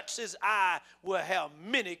shuts his eye will have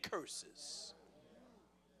many curses.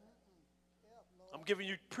 I'm giving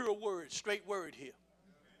you pure word, straight word here.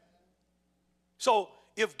 So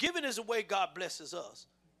if giving is the way God blesses us,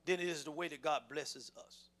 then it is the way that God blesses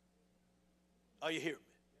us. Are you hearing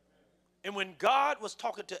me? And when God was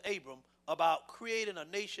talking to Abram about creating a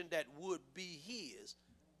nation that would be his,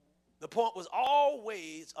 the point was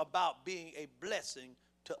always about being a blessing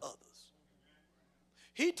to others.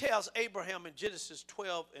 He tells Abraham in Genesis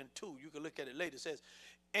 12:2, you can look at it later, it says,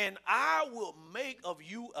 and I will make of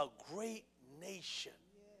you a great nation.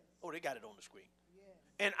 Oh, they got it on the screen.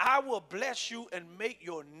 And I will bless you and make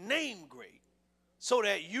your name great so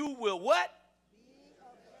that you will what?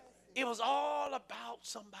 It was all about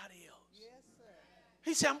somebody else.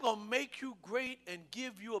 He said, I'm going to make you great and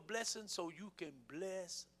give you a blessing so you can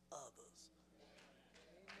bless others.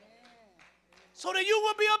 So that you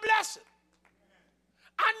will be a blessing.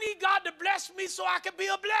 I need God to bless me so I can be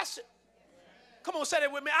a blessing. Come on, say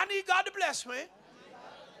that with me. I need God to bless me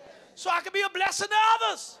so I can be a blessing to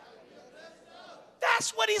others.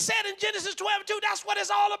 That's what he said in Genesis 12:2. That's what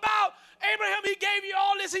it's all about. Abraham, he gave you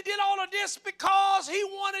all this. He did all of this because he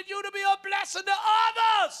wanted you to be a blessing to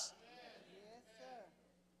others.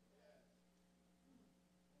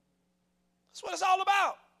 That's what it's all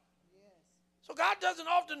about. So God doesn't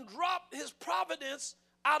often drop his providence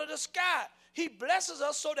out of the sky. He blesses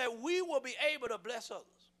us so that we will be able to bless others.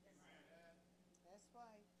 That's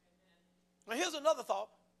right. Now here's another thought.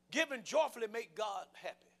 Giving joyfully make God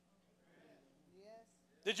happy.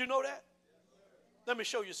 Did you know that? Let me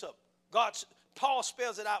show you something. Paul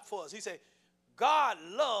spells it out for us. He said, God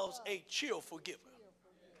loves a cheerful giver.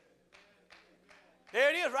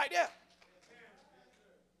 There it is right there.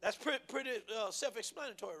 That's pretty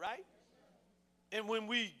self-explanatory, right? And when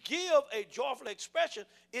we give a joyful expression,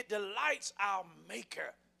 it delights our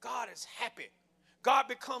maker. God is happy. God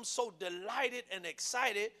becomes so delighted and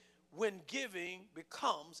excited when giving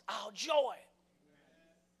becomes our joy.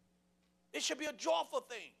 It should be a joyful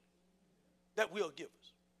thing that we'll give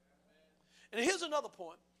us. And here's another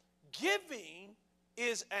point. Giving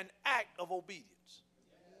is an act of obedience.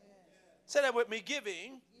 Say that with me.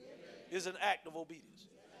 Giving is an act of obedience.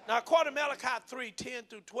 Now, according to Malachi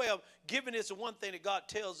 3:10-12, giving is the one thing that God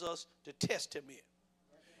tells us to test him in.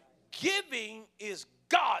 Giving is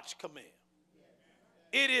God's command.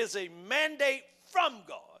 It is a mandate from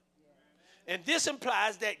God. And this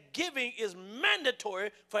implies that giving is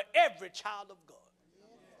mandatory for every child of God.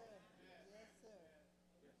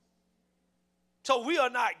 So we are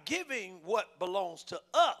not giving what belongs to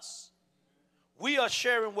us. We are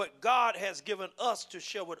sharing what God has given us to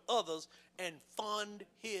share with others and fund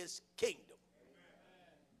his kingdom.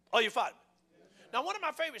 Are you following me? Now, one of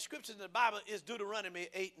my favorite scriptures in the Bible is Deuteronomy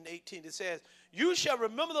 8:18. It says, you shall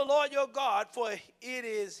remember the Lord your God, for it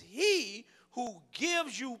is he who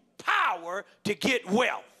gives you power to get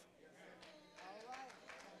wealth.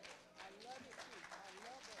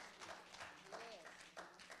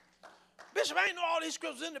 Bishop, I ain't know all these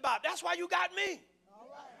scriptures in the Bible. That's why you got me.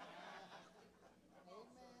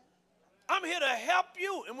 I'm here to help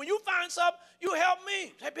you. And when you find something, you help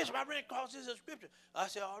me. Say, Bishop, I ran across this scripture. I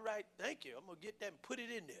said, all right, thank you. I'm going to get that and put it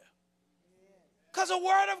in there. Because the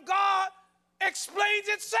word of God explains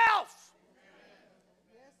itself.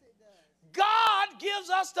 Yes, it does. God gives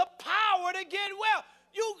us the power to get wealth.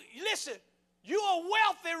 You listen, you are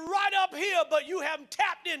wealthy right up here, but you haven't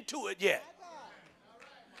tapped into it yet.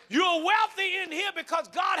 You're wealthy in here because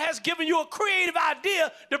God has given you a creative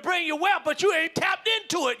idea to bring you wealth, but you ain't tapped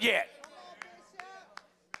into it yet.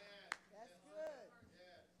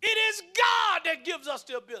 It is God that gives us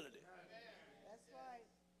the ability. That's right.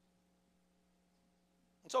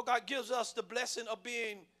 And so God gives us the blessing of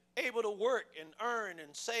being able to work and earn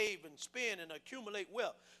and save and spend and accumulate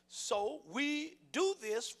wealth. So we do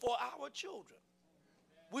this for our children.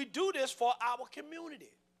 We do this for our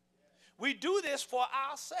community. We do this for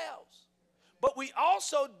ourselves. But we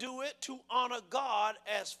also do it to honor God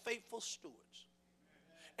as faithful stewards.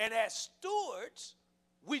 And as stewards,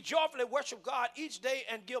 we joyfully worship God each day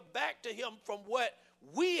and give back to him from what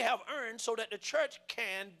we have earned so that the church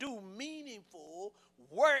can do meaningful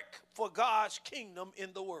work for God's kingdom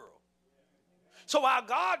in the world. So while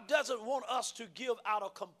God doesn't want us to give out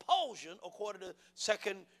of compulsion, according to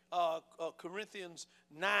 2 Corinthians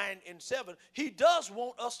 9:7, he does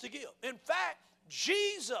want us to give. In fact,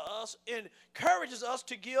 Jesus encourages us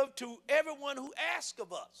to give to everyone who asks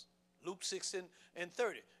of us. Luke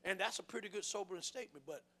 6:30. And that's a pretty good sobering statement,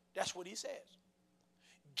 but that's what he says.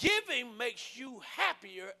 Giving makes you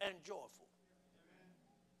happier and joyful.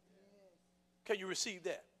 Can you receive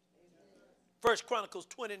that? 1 Chronicles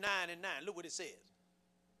 29:9. Look what it says.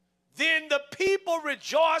 Then the people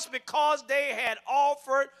rejoiced because they had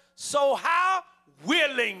offered so how?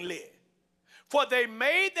 Willingly. For they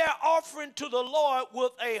made their offering to the Lord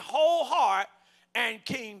with a whole heart, and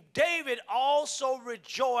King David also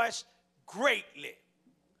rejoiced greatly.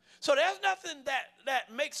 So there's nothing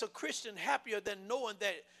that makes a Christian happier than knowing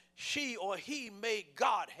that she or he made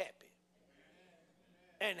God happy.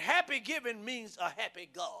 And happy giving means a happy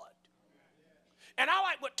God. And I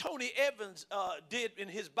like what Tony Evans did in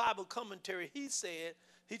his Bible commentary. He said,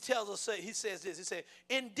 he says this, he said,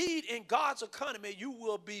 indeed, in God's economy, you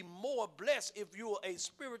will be more blessed if you are a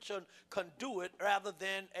spiritual conduit rather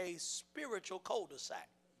than a spiritual cul-de-sac.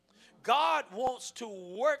 God wants to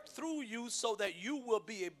work through you so that you will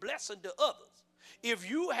be a blessing to others. If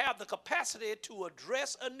you have the capacity to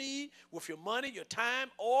address a need with your money, your time,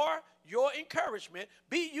 or your encouragement,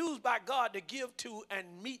 be used by God to give to and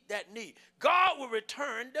meet that need. God will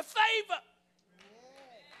return the favor.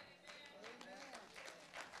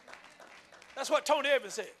 That's what Tony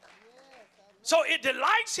Evans said. So it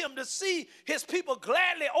delights him to see his people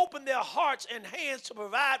gladly open their hearts and hands to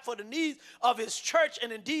provide for the needs of his church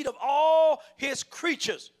and indeed of all his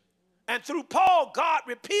creatures. And through Paul, God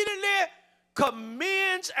repeatedly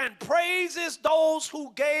commends and praises those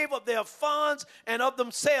who gave of their funds and of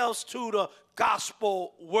themselves to the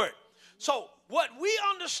gospel work. So what we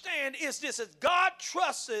understand is this, is God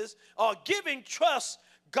trusts, or giving trusts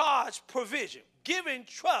God's provision. Giving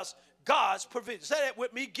trusts God's provision. Say that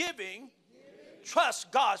with me. Giving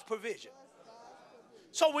trust God's provision.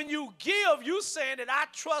 So when you give, you're saying that I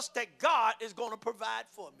trust that God is going to provide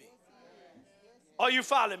for me. Are you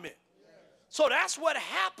following me? So that's what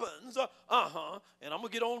happens. And I'm going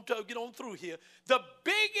to get on through here. The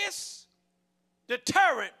biggest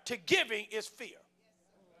deterrent to giving is fear.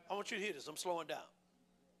 I want you to hear this. I'm slowing down.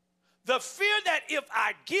 The fear that if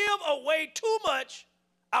I give away too much,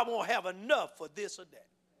 I won't have enough for this or that.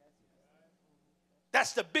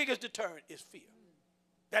 That's the biggest deterrent, is fear.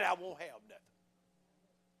 That I won't have nothing.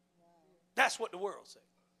 That's what the world says.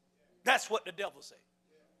 That's what the devil says.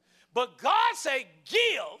 But God say,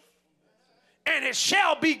 give, and it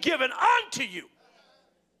shall be given unto you.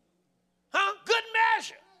 Good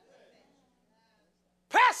measure.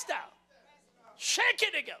 Press down. Shake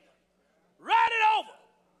it together. Run it over.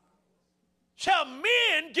 Shall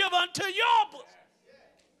men give unto your bosom.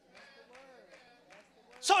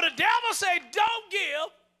 So the devil say, don't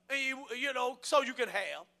give, and so you can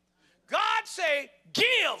have. God say,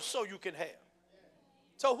 give so you can have.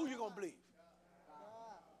 So who you going to believe?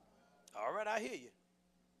 All right, I hear you.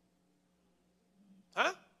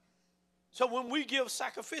 Huh? So when we give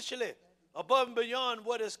sacrificially above and beyond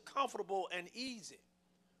what is comfortable and easy,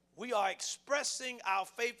 we are expressing our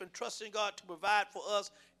faith and trusting God to provide for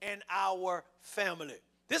us and our family.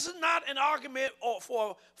 This is not an argument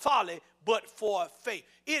for folly, but for faith.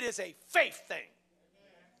 It is a faith thing.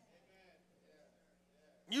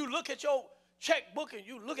 You look at your checkbook and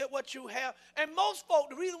you look at what you have. And most folk,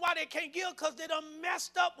 the reason why they can't give because they done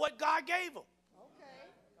messed up what God gave them.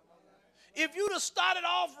 Okay. If you'd have started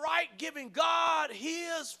off right, giving God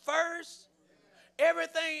his first,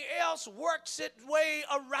 everything else works its way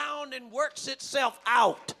around and works itself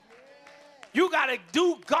out. You got to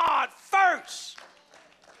do God first.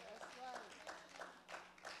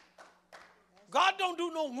 God don't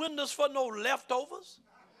do no windows for no leftovers.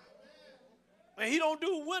 And he don't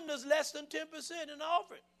do windows less than 10% in the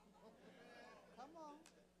offering. Come on.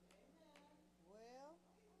 Well.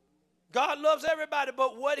 God loves everybody,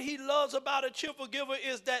 but what he loves about a cheerful giver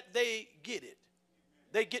is that they get it.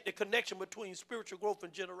 They get the connection between spiritual growth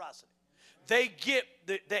and generosity. They get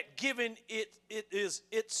that giving it is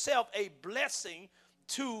itself a blessing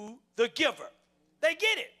to the giver. They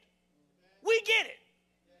get it. We get it.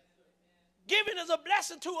 Giving is a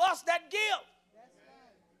blessing to us that give.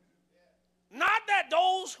 Not that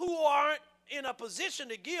those who aren't in a position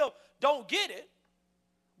to give don't get it,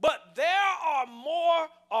 but there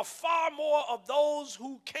are far more of those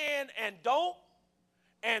who can and don't,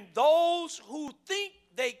 and those who think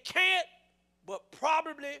they can't but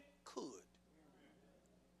probably could.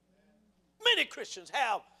 Many Christians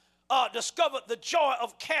have discovered the joy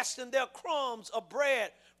of casting their crumbs of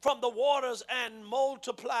bread from the waters and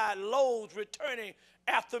multiplied loaves returning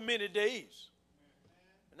after many days.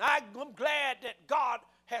 And I'm glad that God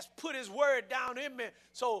has put his word down in me.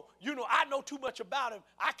 So, I know too much about him.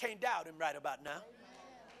 I can't doubt him right about now.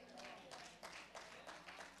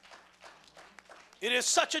 It is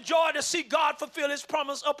such a joy to see God fulfill his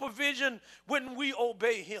promise of provision when we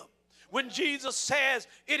obey him. When Jesus says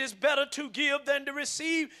it is better to give than to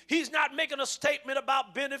receive, he's not making a statement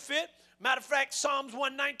about benefit. Matter of fact, Psalms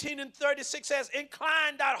 119 and 36 says,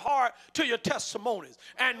 incline thy heart to your testimonies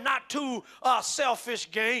and not to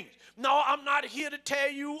selfish gains. No, I'm not here to tell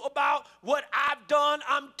you about what I've done.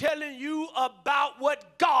 I'm telling you about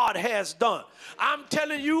what God has done. I'm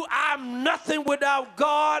telling you I'm nothing without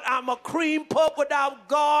God. I'm a cream puff without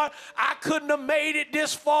God. I couldn't have made it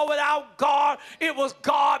this far without God. It was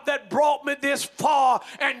God that brought me this far,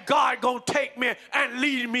 and God gonna take me and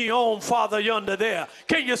lead me on farther yonder there.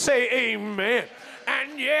 Can you say amen?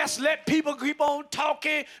 And yes, let people keep on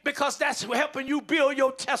talking because that's helping you build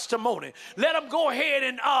your testimony. Let them go ahead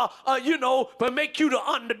and, but make you the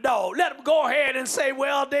underdog. Let them go ahead and say,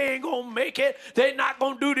 well, they ain't going to make it. They're not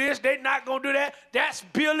going to do this. They're not going to do that. That's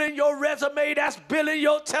building your resume. That's building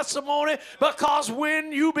your testimony, because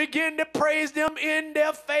when you begin to praise them in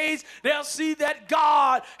their face, they'll see that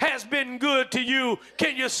God has been good to you.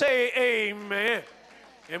 Can you say amen?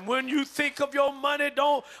 And when you think of your money,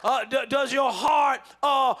 does your heart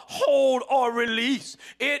hold or release?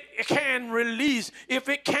 It can release. If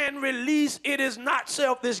it can release, it is not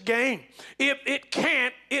selfish gain. If it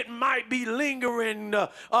can't, it might be lingering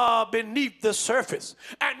beneath the surface.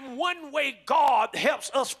 And one way God helps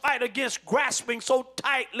us fight against grasping so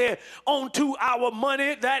tightly onto our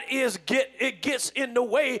money that it gets in the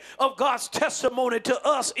way of God's testimony to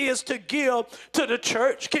us is to give to the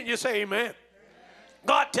church. Can you say amen?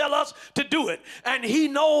 God tell us to do it, and he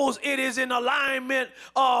knows it is in alignment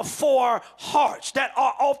for hearts that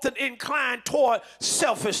are often inclined toward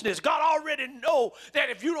selfishness. God already know that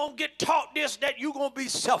if you don't get taught this, that you're going to be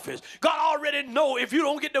selfish. God already know if you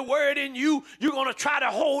don't get the word in you, you're going to try to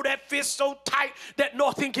hold that fist so tight that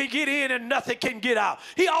nothing can get in and nothing can get out.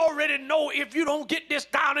 He already know if you don't get this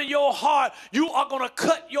down in your heart, you are going to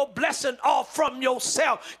cut your blessing off from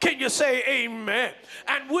yourself. Can you say amen?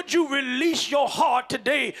 And would you release your heart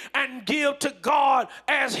today and give to God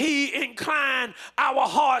as he inclined our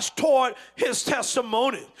hearts toward his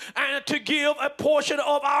testimony? And to give a portion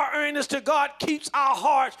of our earnings to God keeps our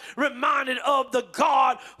hearts reminded of the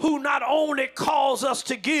God who not only calls us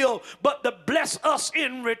to give, but to bless us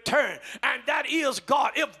in return. And that is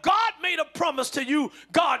God. If God made a promise to you,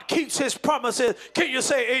 God keeps his promises. Can you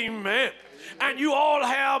say amen? And you all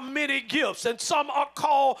have many gifts, and some are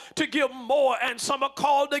called to give more, and some are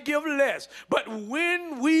called to give less. But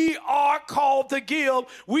when we are called to give,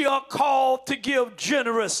 we are called to give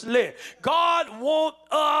generously. God wants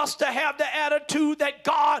us to have the attitude that,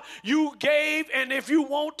 God, you gave, and if you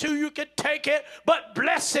want to, you can take it, but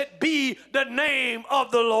blessed be the name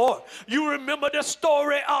of the Lord. You remember the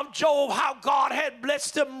story of Job, how God had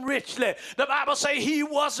blessed him richly. The Bible says he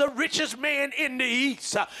was the richest man in the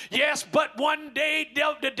east. Yes, but one day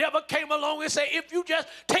the devil came along and said, if you just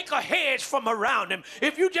take a hedge from around him,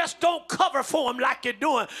 if you just don't cover for him like you're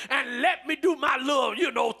doing, and let me do my little,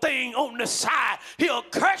 thing on the side, he'll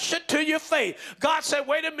curse you to your face. God said,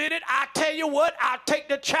 wait a minute, I tell you what, I'll take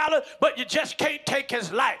the challenge, but you just can't take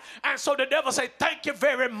his life. And so the devil said, thank you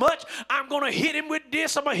very much. I'm going to hit him with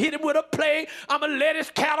this. I'm going to hit him with a plague. I'm going to let his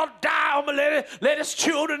cattle die. I'm going to let his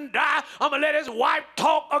children die. I'm going to let his wife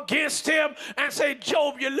talk against him and say,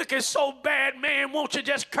 Job, you're looking so bad, man. Won't you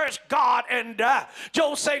just curse God and die?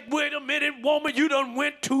 Job said, wait a minute, woman, you done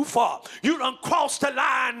went too far. You done crossed the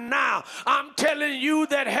line now. I'm telling you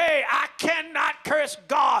that, hey, I cannot curse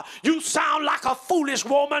God. You sound like a foolish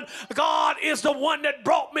woman. God is the one that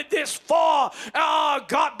brought me this far.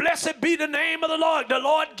 God, blessed be the name of the Lord. The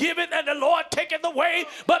Lord giveth and the Lord taketh away,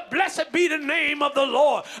 but blessed be the name of the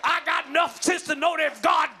Lord. I got enough sense to know that if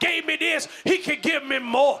God gave me this, he could give me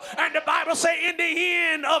more. And the Bible say in the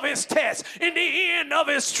end of his test, in the end of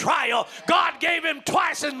his trial, God gave him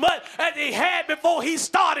twice as much as he had before he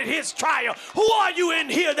started his trial. Who are you in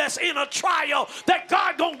here that's in a trial that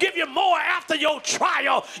God gonna give you more after your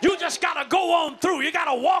trial? You just gotta go on through. You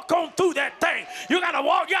gotta walk on through that thing. You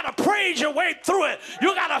gotta praise your way through it.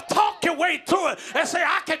 You gotta talk your way through it and say,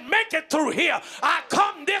 I can make it through here. I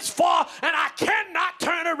come this far and I cannot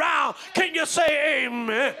turn around. Can you say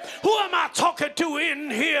amen? Who am I talking to in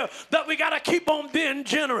here that we gotta keep on being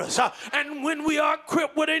generous? And when we are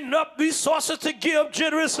equipped with enough resources to give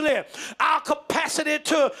generously, our capacity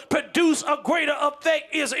to produce a greater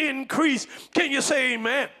effect is increased. Can you say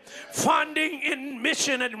amen? Funding in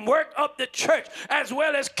mission and work of the church, as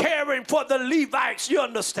well as caring for the Levites, you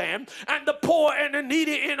understand, and the poor and the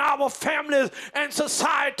needy in our families and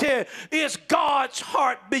society is God's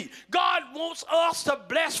heartbeat. God wants us to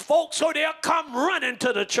bless folks so they'll come running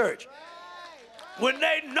to the church. When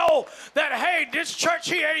they know that, hey, this church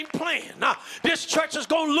here ain't playing. This church is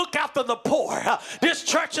going to look after the poor. This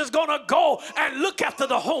church is going to go and look after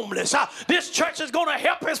the homeless. This church is going to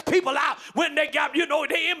help his people out when they got,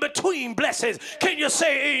 they in between blessings. Can you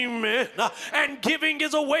say amen? And giving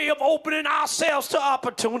is a way of opening ourselves to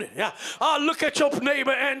opportunity. Look at your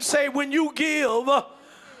neighbor and say, when you give,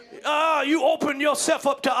 you open yourself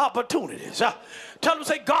up to opportunities. Tell them,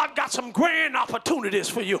 say, God got some grand opportunities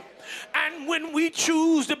for you. And when we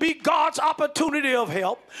choose to be God's opportunity of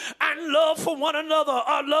help and love for one another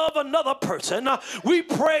or love another person, we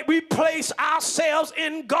place ourselves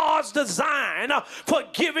in God's design for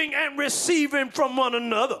giving and receiving from one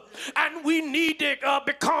another. And we need to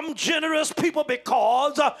become generous people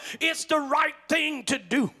because it's the right thing to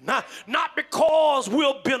do. Not because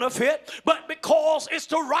we'll benefit, but because it's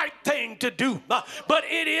the right thing to do. But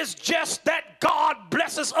it is just that God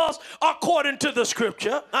blesses us according to the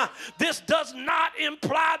scripture. This does not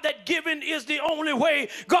imply that giving is the only way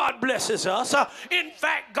God blesses us. In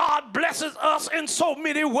fact, God blesses us in so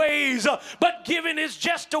many ways, but giving is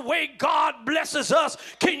just the way God blesses us.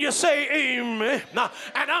 Can you say amen?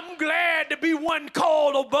 And I'm glad to be one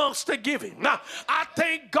called amongst the giving. I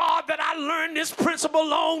thank God that I learned this principle a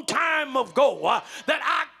long time ago, that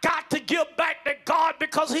I got to give back to God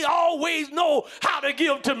because he always knows how to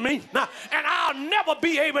give to me. And I'll never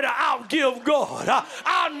be able to outgive God.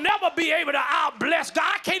 I'll never be able to outbless God.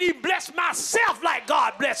 I can't even bless myself like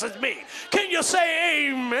God blesses me. Can you say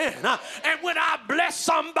amen? And when I bless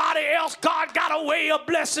somebody else, God got a way of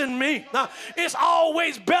blessing me. It's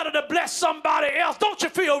always better to bless somebody else. Don't you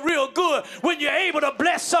feel real good when you're able to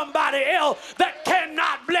bless somebody else that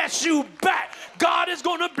cannot bless you back? God is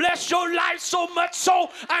going to bless your life so much so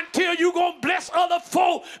until you're going to bless other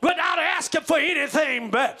folk without asking for anything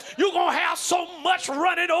back. You're going to have so much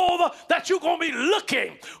running over that you're going to be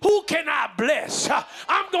looking. Who can I bless?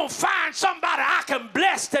 I'm going to find somebody I can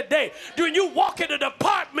bless today. When you walk in a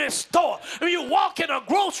department store, when you walk in a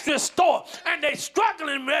grocery store, and they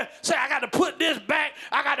struggling, man, say, I got to put this back,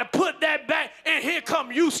 I got to put that back, and here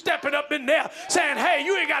come you stepping up in there saying, hey,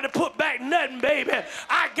 you ain't got to put back nothing, baby.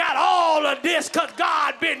 I got all of this because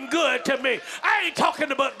God been good to me. I ain't talking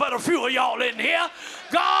about but a few of y'all in here.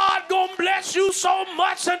 God gonna bless you so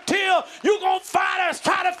much until you gonna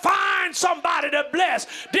try to find somebody to bless.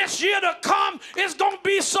 This year to come is gonna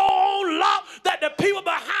be so on lock that the people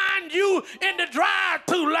behind you in the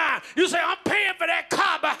drive-through line. You say, I'm paying for that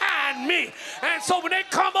car behind me. And so when they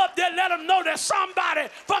come up there, let them know that somebody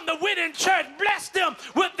from the Winning Church blessed them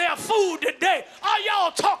with their food today. Are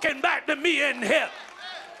y'all talking back to me in here?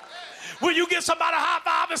 Will you give somebody a high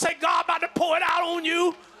five and say, God about to pour it out on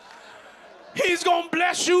you? He's going to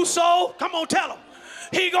bless you so. Come on, tell him.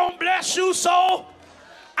 He's going to bless you so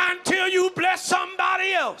until you bless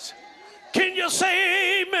somebody else. Can you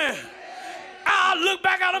say amen? I'll look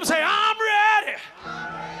back at him and say, I'm ready.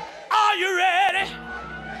 Are you ready?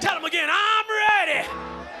 Tell him again, I'm ready.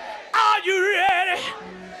 Are you ready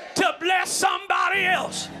to bless somebody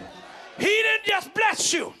else? He didn't just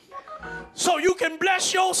bless you so you can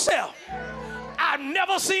bless yourself. I've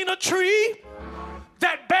never seen a tree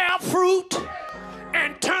that bear fruit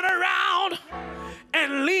and turn around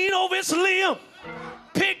and lean over its limb,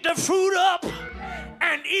 pick the fruit up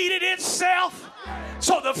and eat it itself.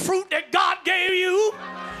 So the fruit that God gave you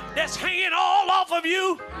that's hanging all off of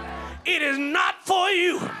you, it is not for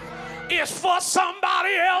you. It's for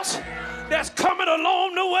somebody else that's coming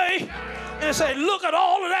along the way and say, look at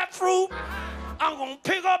all of that fruit. I'm going to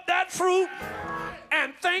pick up that fruit,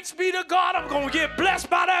 and thanks be to God, I'm going to get blessed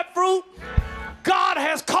by that fruit. God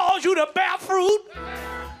has called you to bear fruit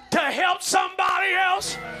to help somebody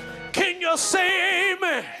else. Can you say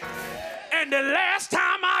amen? And the last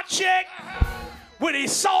time I checked, when he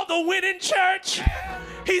saw the Winning Church,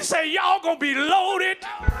 he said, y'all going to be loaded.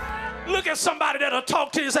 Look at somebody that'll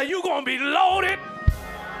talk to you and say, you're going to be loaded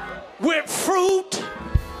with fruit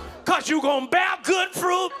because you're going to bear good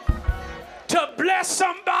fruit to bless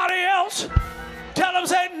somebody else. Tell them,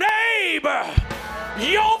 say, neighbor,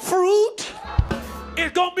 your fruit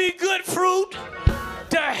is going to be good fruit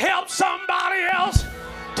to help somebody else.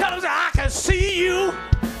 Tell them, say, I can see you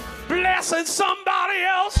blessing somebody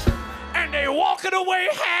else and they walking away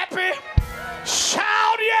happy.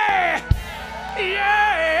 Shout, yeah,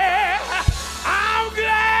 yeah. I'm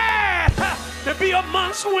glad to be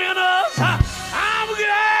amongst winners. I'm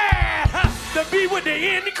glad to be with the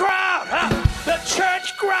in crowd, the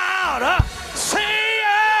church crowd. Say,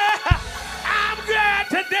 yeah, I'm glad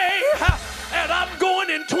today. And I'm going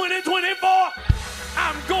in 2024.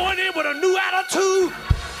 I'm going in with a new attitude.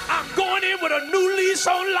 I'm going in with a new lease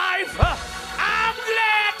on life. I'm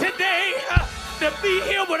glad today to be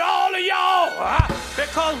here with all of y'all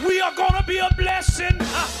because we are going to be a blessing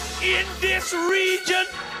in this region,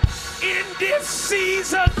 in this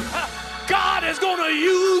season. God is going to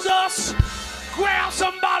use us. Grab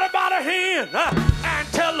somebody by the hand and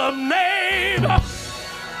tell them, neighbor,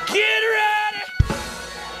 get ready.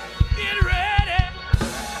 Get ready.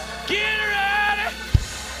 Get ready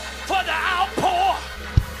for the outpour,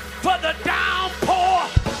 for the downpour.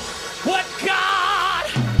 What God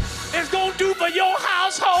is going to do for your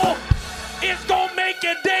household, it's going to make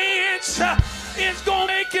you dance. It's going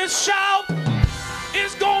to make you shout.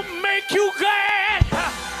 It's going to make you glad,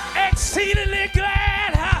 exceedingly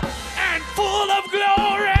glad, and full of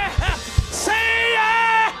glory. Say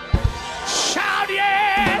yeah. Shout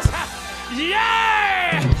yes.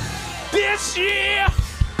 Yeah. This year,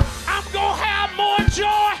 I'm going to have more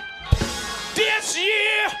joy. This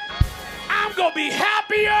year, I'm going to be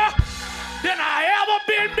happier than I ever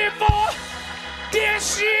been before.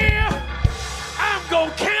 This year, I'm going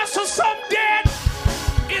to cancel some debt.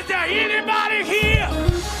 Is there anybody here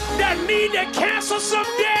that need to cancel some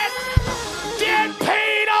debt? Debt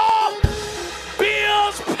paid off,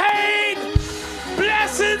 bills paid,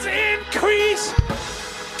 blessings increase.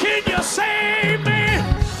 Can you say amen?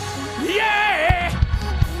 Yeah,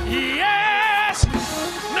 yes.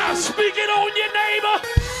 Now speaking on your neighbor,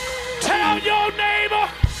 tell your neighbor,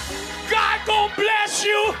 God gonna bless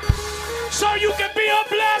you so you can be a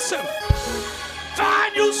blessing.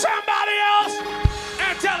 Find you somebody else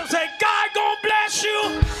and tell them, say, God gonna bless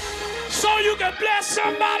you so you can bless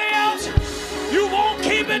somebody else. You won't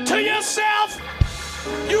keep it to yourself.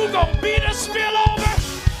 You gonna be the spillover.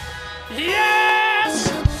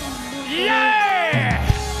 Yes. Yeah.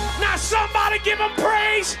 Now somebody give him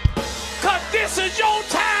praise, because this is your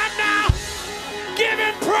time now. Give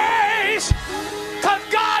him praise, because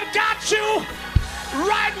God got you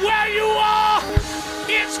right where you are.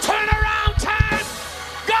 It's turnaround time.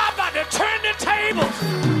 God about to turn the tables.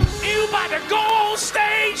 You about to go on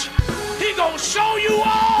stage. He gonna show you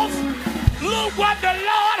off. Look what the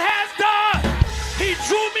Lord has done. He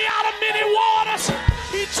drew me out of many waters.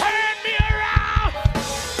 He turned me around,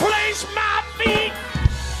 placed my feet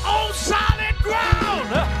on solid ground.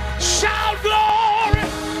 Shout glory.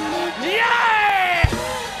 Yeah.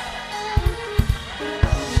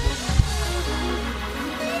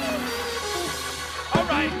 All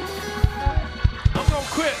right. I'm going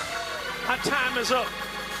to quit. My time is up.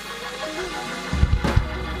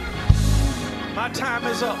 My time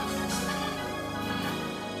is up.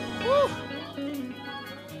 Woo.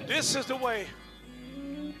 This is the way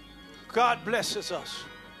God blesses us.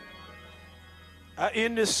 I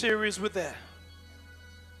end this series with that.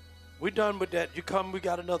 We're done with that. You come, we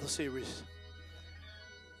got another series.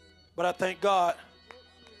 But I thank God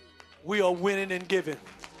we are winning and giving.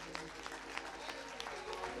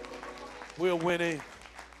 We are winning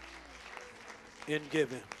in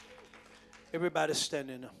giving. Everybody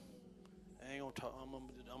standing up. I ain't gonna talk. I'm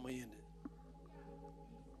gonna end it.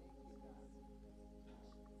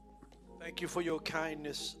 Thank you for your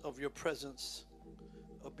kindness of your presence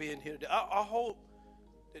of being here today. I hope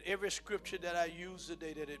that every scripture that I use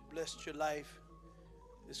today, that it blessed your life.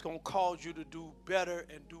 It's gonna cause you to do better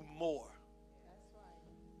and do more.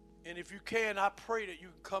 And if you can, I pray that you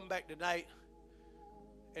can come back tonight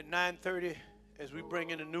at 9:30 as we bring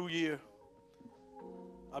in the new year.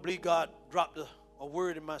 I believe God dropped a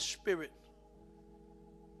word in my spirit.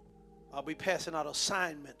 I'll be passing out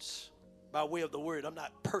assignments by way of the word. I'm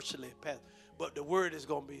not personally passing, but the word is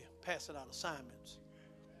going to be passing out assignments.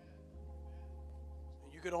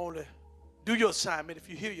 And you can only do your assignment if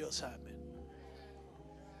you hear your assignment.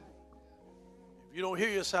 If you don't hear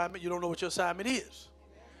your assignment, you don't know what your assignment is.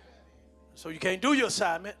 So you can't do your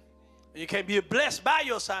assignment, and you can't be blessed by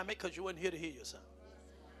your assignment because you weren't here to hear your assignment.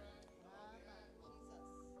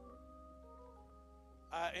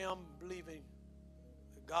 I am believing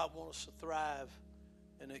that God wants us to thrive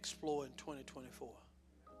and explore in 2024.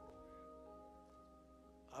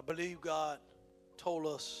 I believe God told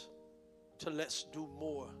us to let's do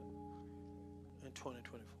more in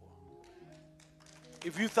 2024.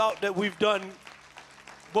 If you thought that we've done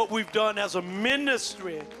what we've done as a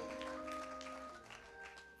ministry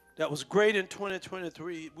that was great in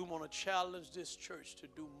 2023, we want to challenge this church to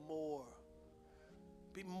do more.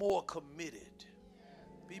 Be more committed.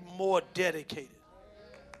 Be more dedicated.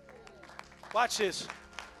 Watch this.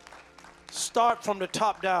 Start from the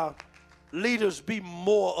top down. Leaders, be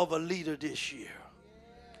more of a leader this year.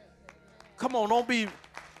 Come on, don't be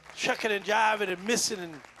shucking and jiving and missing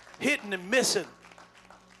and hitting and missing.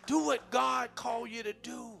 Do what God called you to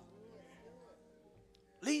do.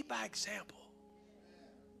 Lead by example.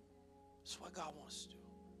 That's what God wants to do.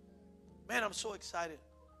 Man, I'm so excited.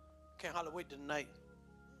 Can't hardly wait tonight.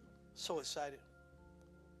 So excited.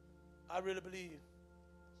 I really believe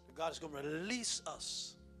that God is going to release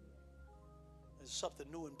us as something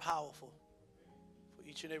new and powerful for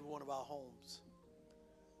each and every one of our homes.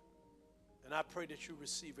 And I pray that you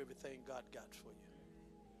receive everything God got for you.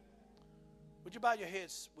 Would you bow your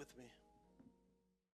heads with me?